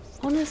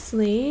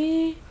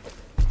 Honestly,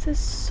 this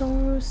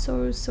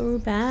is so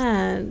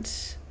bad.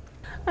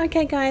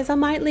 Okay guys, I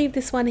might leave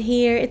this one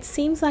here. It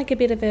seems like a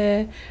bit of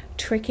a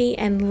tricky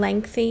and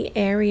lengthy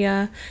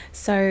area,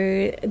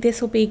 so this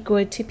will be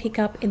good to pick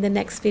up in the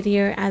next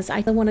video, as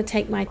I want to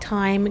take my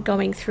time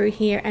going through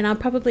here, and I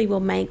probably will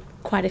make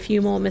quite a few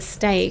more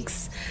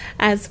mistakes,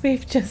 as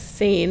we've just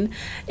seen.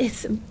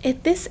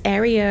 This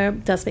area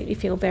does make me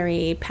feel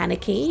very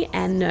panicky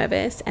and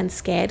nervous and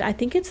scared. I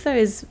think it's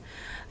those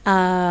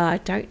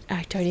I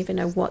don't even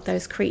know what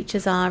those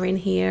creatures are in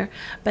here,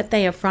 but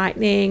they are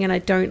frightening and I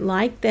don't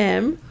like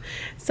them.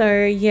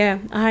 So yeah,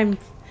 I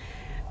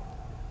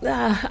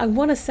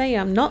want to say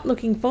I'm not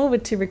looking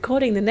forward to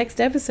recording the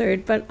next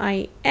episode, but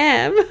I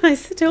am. I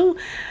still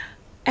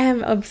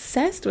am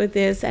obsessed with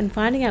this and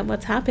finding out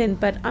what's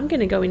happened, but I'm going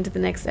to go into the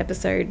next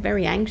episode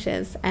very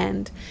anxious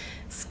and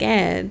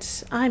scared.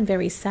 I'm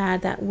very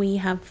sad that we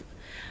have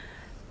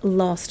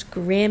lost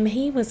Grim.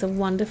 He was a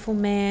wonderful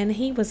man.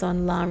 He was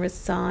on Lara's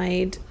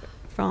side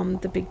from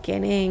the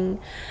beginning,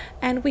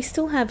 and we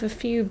still have a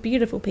few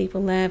beautiful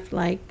people left,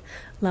 like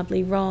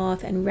lovely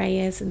Roth and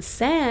Reyes and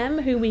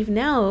Sam, who we've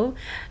now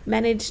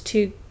managed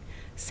to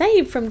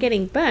save from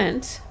getting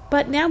burnt,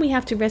 but now we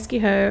have to rescue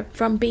her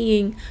from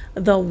being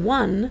the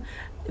one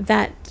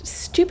that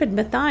stupid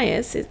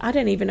Mathias is. I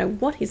don't even know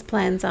what his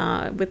plans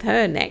are with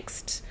her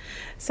next,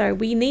 so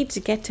we need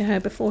to get to her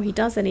before he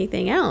does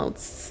anything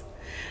else.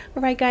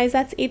 Alright guys,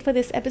 that's it for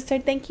this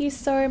episode. Thank you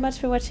so much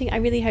for watching. I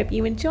really hope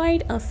you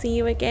enjoyed. I'll see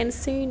you again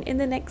soon in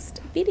the next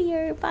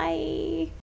video. Bye!